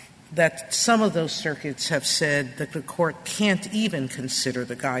that some of those circuits have said that the court can't even consider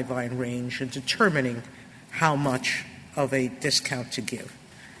the guideline range in determining how much of a discount to give.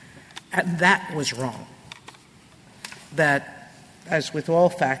 And that was wrong. That, as with all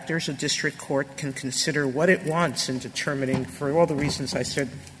factors, a district court can consider what it wants in determining, for all the reasons I said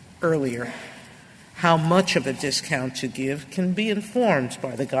earlier, how much of a discount to give can be informed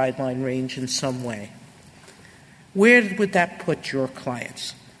by the guideline range in some way. Where would that put your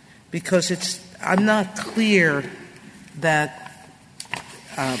clients? Because I'm not clear that,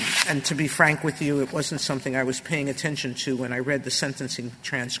 and to be frank with you, it wasn't something I was paying attention to when I read the sentencing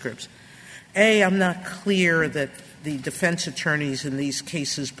transcripts. I'm not clear that the defense attorneys in these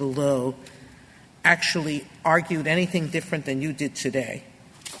cases below actually argued anything different than you did today,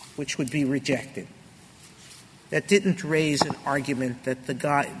 which would be rejected. That didn't raise an argument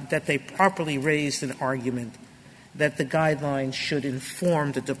that they properly raised an argument that the guidelines should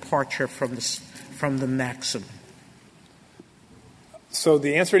inform the departure from the maximum. So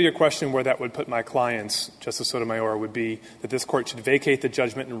the answer to your question where that would put my clients, Justice Sotomayor, would be that this court should vacate the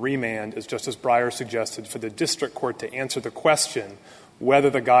judgment and remand, as Justice Breyer suggested, for the district court to answer the question whether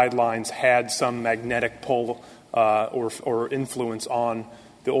the guidelines had some magnetic pull or influence on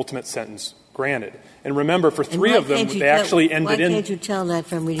the ultimate sentence granted. And remember, for three of them, they actually ended in — Why can't you tell that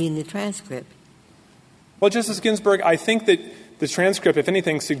from reading the transcript? Well, Justice Ginsburg, I think that The transcript, if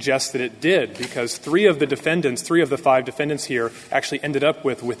anything, suggests that it did, because three of the five defendants here actually ended up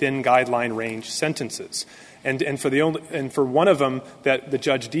with within guideline range sentences. And for one of them that the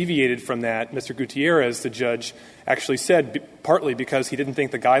judge deviated from that, Mr. Gutierrez, the judge actually said partly because he didn't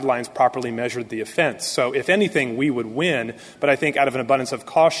think the guidelines properly measured the offense. So if anything, we would win. But I think out of an abundance of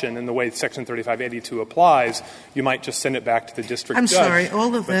caution in the way Section 3582 applies, you might just send it back to the district judge. I'm sorry.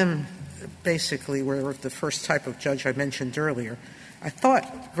 All of them basically were the first type of judge I mentioned earlier. I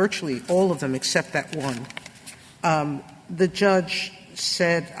thought virtually all of them except that one. The judge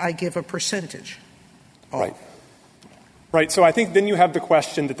said, I give a percentage. Right. Right. So I think then you have the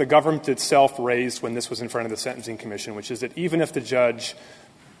question that the government itself raised when this was in front of the Sentencing Commission, which is that even if the judge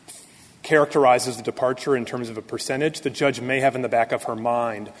characterizes the departure in terms of a percentage, the judge may have in the back of her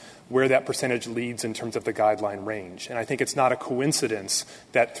mind where that percentage leads in terms of the guideline range. And I think it's not a coincidence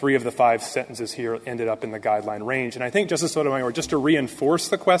that three of the five sentences here ended up in the guideline range. And I think, Justice Sotomayor, just to reinforce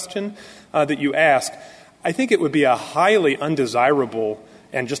the question that you asked, I think it would be a highly undesirable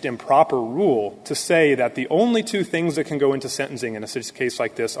and just improper rule to say that the only two things that can go into sentencing in a case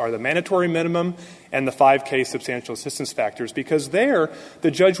like this are the mandatory minimum and the 5K substantial assistance factors, because there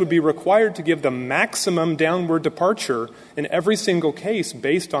the judge would be required to give the maximum downward departure in every single case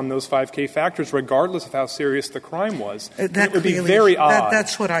based on those 5K factors, regardless of how serious the crime was. It would be very odd.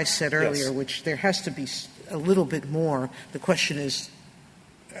 That's what I said earlier, Yes. which there has to be a little bit more. The question is,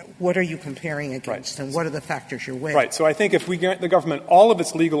 what are you comparing against, and what are the factors you're weighing? Right. So I think if we grant the government all of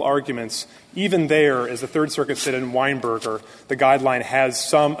its legal arguments, even there, as the Third Circuit said in Weinberger, the guideline has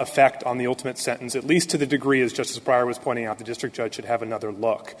some effect on the ultimate sentence, at least to the degree, as Justice Breyer was pointing out, the district judge should have another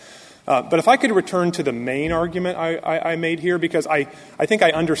look. But if I could return to the main argument I made here, because I think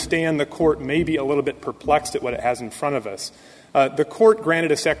I understand the Court may be a little bit perplexed at what it has in front of us. The Court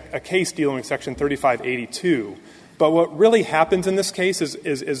granted a case dealing with Section 3582. But what really happens in this case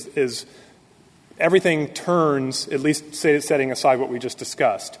is everything turns, at least setting aside what we just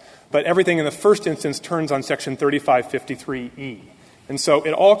discussed, but everything in the first instance turns on Section 3553E. And so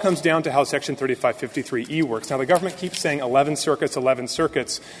it all comes down to how Section 3553E works. Now, the government keeps saying 11 circuits, 11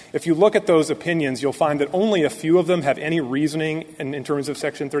 circuits. If you look at those opinions, you'll find that only a few of them have any reasoning in terms of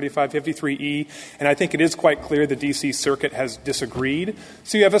Section 3553E, and I think it is quite clear the D.C. Circuit has disagreed.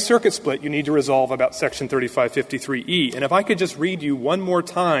 So you have a circuit split you need to resolve about Section 3553E. And if I could just read you one more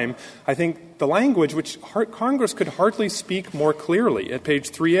time, I think the language which Congress could hardly speak more clearly at page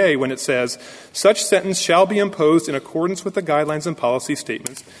 3A when it says, such sentence shall be imposed in accordance with the guidelines and policy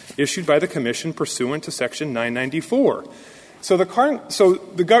statements issued by the Commission pursuant to Section 994. So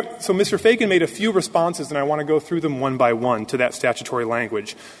Mr. Fagan made a few responses, and I want to go through them one by one to that statutory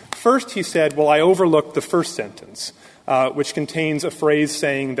language. First, he said, well, I overlooked the first sentence, which contains a phrase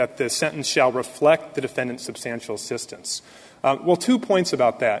saying that the sentence shall reflect the defendant's substantial assistance. Well, 2 points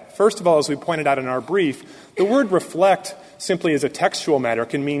about that. First of all, as we pointed out in our brief, the word reflect simply as a textual matter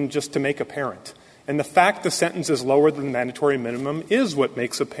can mean just to make apparent. And the fact the sentence is lower than the mandatory minimum is what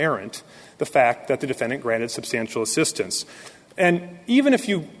makes apparent the fact that the defendant granted substantial assistance. And even if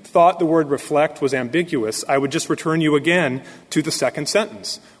you thought the word reflect was ambiguous, I would just return you again to the second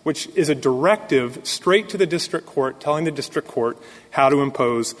sentence, which is a directive straight to the district court telling the district court how to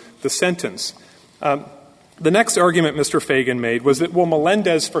impose the sentence. The next argument Mr. Fagan made was that, well,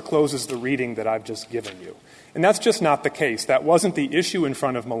 Melendez forecloses the reading that I've just given you. And that's just not the case. That wasn't the issue in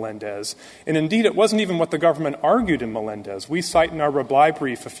front of Melendez. And indeed, it wasn't even what the government argued in Melendez. We cite in our reply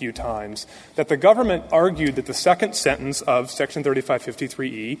brief a few times that the government argued that the second sentence of Section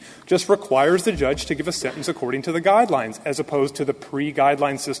 3553E just requires the judge to give a sentence according to the guidelines, as opposed to the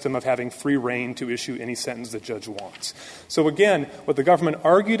pre-guideline system of having free rein to issue any sentence the judge wants. So again, what the government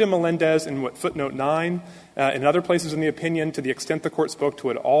argued in Melendez and what footnote 9 in other places in the opinion, to the extent the Court spoke to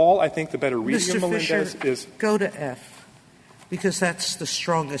it all, I think the better reading of Melendez is — go to F, because that's the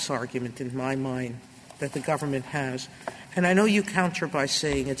strongest argument in my mind that the government has. And I know you counter by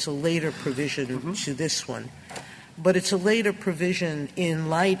saying it's a later provision to this one, but it's a later provision in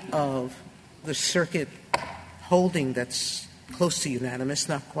light of the circuit holding that's close to unanimous,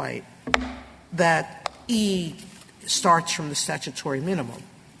 not quite, that E starts from the statutory minimum.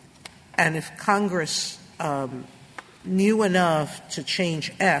 And if Congress knew enough to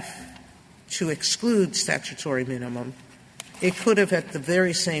change F to exclude statutory minimum, it could have at the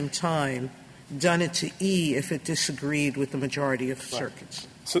very same time done it to E if it disagreed with the majority of circuits.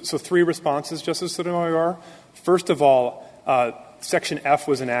 So three responses, Justice Sotomayor. First of all, Section F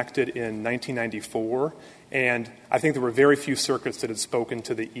was enacted in 1994, and I think there were very few circuits that had spoken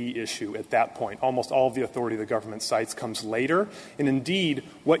to the E issue at that point. Almost all of the authority the government cites comes later. And indeed,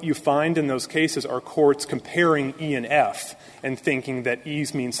 what you find in those cases are courts comparing E and F and thinking that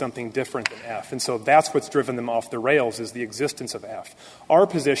E's mean something different than F. And so that's what's driven them off the rails, is the existence of F. Our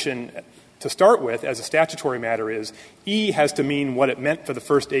position to start with, as a statutory matter, is E has to mean what it meant for the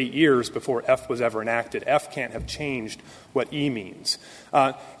first 8 years before F was ever enacted. F can't have changed what E means.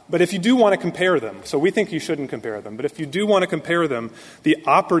 But if you do want to compare them, so we think you shouldn't compare them, but if you do want to compare them, the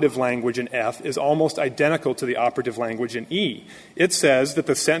operative language in F is almost identical to the operative language in E. It says that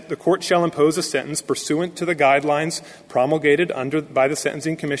the court shall impose a sentence pursuant to the guidelines promulgated by the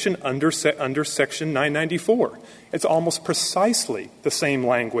Sentencing Commission under Section 994. It's almost precisely the same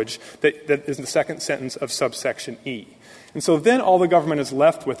language that is in the second sentence of subsection E. And so then all the government is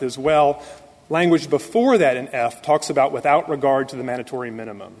left with is, well, language before that in F talks about without regard to the mandatory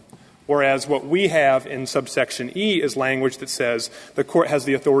minimum, whereas what we have in subsection E is language that says the court has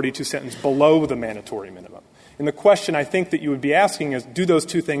the authority to sentence below the mandatory minimum. And the question I think that you would be asking is, do those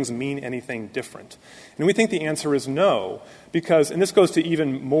two things mean anything different? And we think the answer is no, because, and this goes to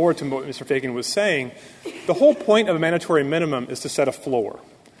even more to what Mr. Fagan was saying, the whole point of a mandatory minimum is to set a floor.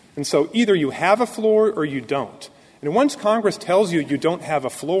 And so either you have a floor or you don't. And once Congress tells you you don't have a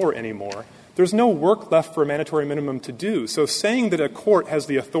floor anymore, there's no work left for a mandatory minimum to do. So saying that a court has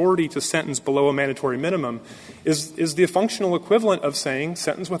the authority to sentence below a mandatory minimum is the functional equivalent of saying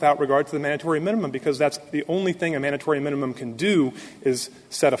sentence without regard to the mandatory minimum, because that's the only thing a mandatory minimum can do is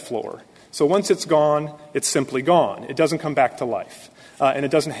set a floor. So once it's gone, it's simply gone. It doesn't come back to life. And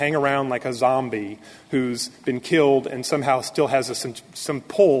it doesn't hang around like a zombie who's been killed and somehow still has some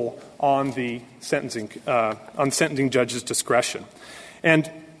pull on the sentencing judge's discretion.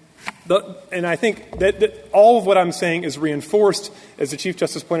 And I think that all of what I'm saying is reinforced, as the Chief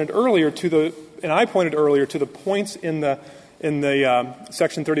Justice pointed earlier, and I pointed earlier, to the points in the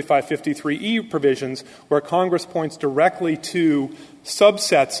Section 3553E provisions where Congress points directly to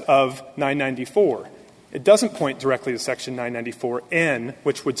subsets of 994. It doesn't point directly to Section 994N,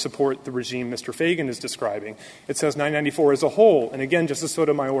 which would support the regime Mr. Fagan is describing. It says 994 as a whole. And again, Justice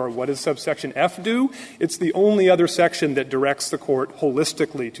Sotomayor, what does subsection F do? It's the only other section that directs the court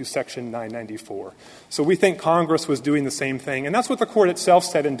holistically to Section 994. So we think Congress was doing the same thing. And that's what the court itself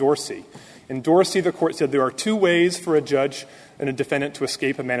said in Dorsey. In Dorsey, the court said there are two ways for a judge and a defendant to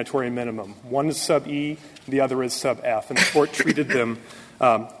escape a mandatory minimum. One is sub E, the other is sub F. And the court treated them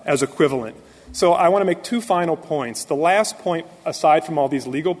as equivalent. So I want to make two final points. The last point, aside from all these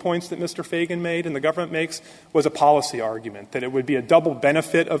legal points that Mr. Fagan made and the government makes, was a policy argument, that it would be a double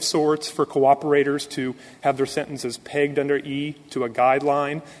benefit of sorts for cooperators to have their sentences pegged under E to a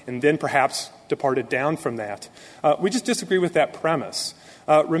guideline and then perhaps departed down from that. We just disagree with that premise.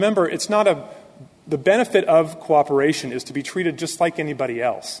 Remember, it's not the benefit of cooperation is to be treated just like anybody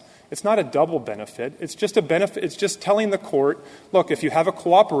else. It's not a double benefit. It's just a benefit. It's just telling the court, look, if you have a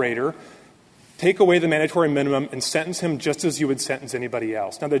cooperator, take away the mandatory minimum and sentence him just as you would sentence anybody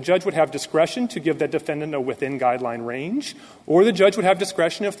else. Now, the judge would have discretion to give that defendant a within-guideline range, or the judge would have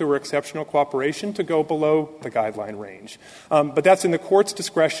discretion, if there were exceptional cooperation, to go below the guideline range. But that's in the court's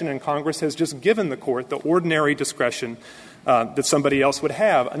discretion, and Congress has just given the court the ordinary discretion that somebody else would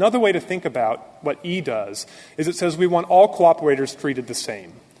have. Another way to think about what E does is it says we want all cooperators treated the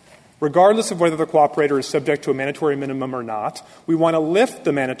same. Regardless of whether the cooperator is subject to a mandatory minimum or not, we want to lift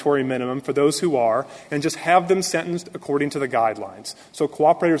the mandatory minimum for those who are and just have them sentenced according to the guidelines. So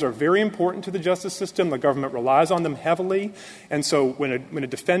cooperators are very important to the justice system. The government relies on them heavily. And so when a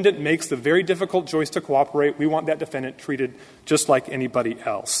defendant makes the very difficult choice to cooperate, we want that defendant treated just like anybody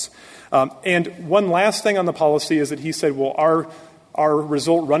else. And one last thing on the policy is that he said, well, our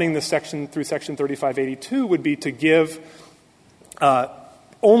result running this section through Section 3582 would be to give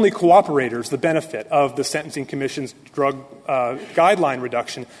only cooperators the benefit of the Sentencing Commission's drug guideline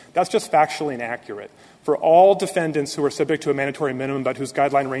reduction. That's just factually inaccurate. For all defendants who are subject to a mandatory minimum but whose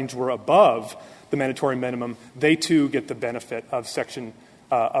guideline range were above the mandatory minimum, they too get the benefit of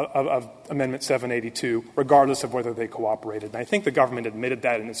of Amendment 782, regardless of whether they cooperated. And I think the government admitted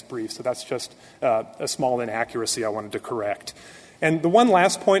that in its brief, so that's just a small inaccuracy I wanted to correct. And the one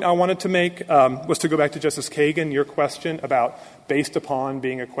last point I wanted to make was to go back to Justice Kagan, your question about based upon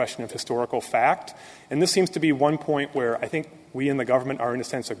being a question of historical fact. And this seems to be one point where I think we in the government are in a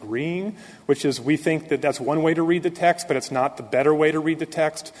sense agreeing, which is we think that that's one way to read the text, but it's not the better way to read the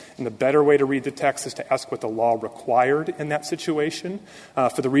text. And the better way to read the text is to ask what the law required in that situation,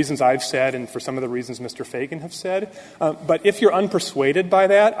 for the reasons I've said and for some of the reasons Mr. Fagan have said. But if you're unpersuaded by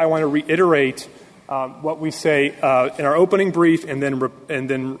that, I want to reiterate what we say in our opening brief and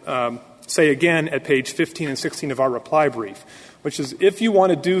then say again at page 15 and 16 of our reply brief, which is if you want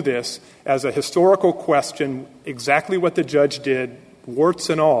to do this as a historical question, exactly what the judge did, warts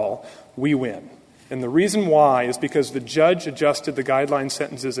and all, we win. And the reason why is because the judge adjusted the guideline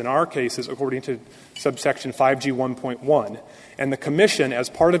sentences in our cases according to subsection 5G 1.1, and the Commission, as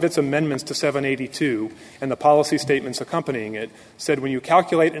part of its amendments to 782 and the policy statements accompanying it, said when you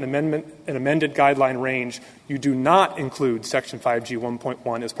calculate an amended guideline range, you do not include section 5G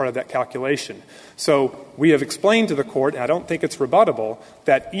 1.1 as part of that calculation. So we have explained to the Court, and I don't think it's rebuttable,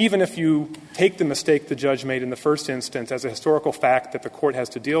 that even if you take the mistake the judge made in the first instance as a historical fact that the Court has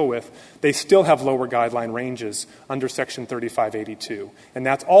to deal with, they still have lower guideline ranges under section 3582. And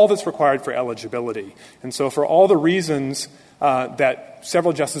that's all that's required for eligibility. And so for all the reasons that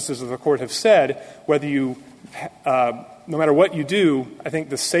several justices of the Court have said, whether you no matter what you do, I think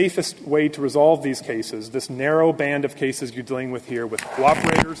the safest way to resolve these cases, this narrow band of cases you're dealing with here with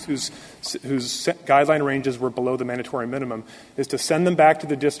cooperators whose guideline ranges were below the mandatory minimum, is to send them back to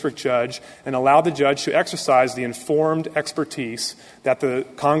the district judge and allow the judge to exercise the informed expertise that the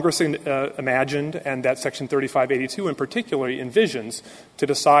Congress imagined and that Section 3582 in particular envisions to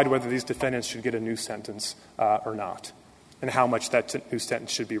decide whether these defendants should get a new sentence or not, and how much that new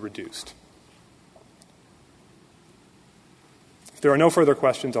sentence should be reduced. If there are no further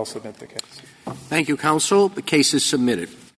questions, I'll submit the case. Thank you, counsel. The case is submitted.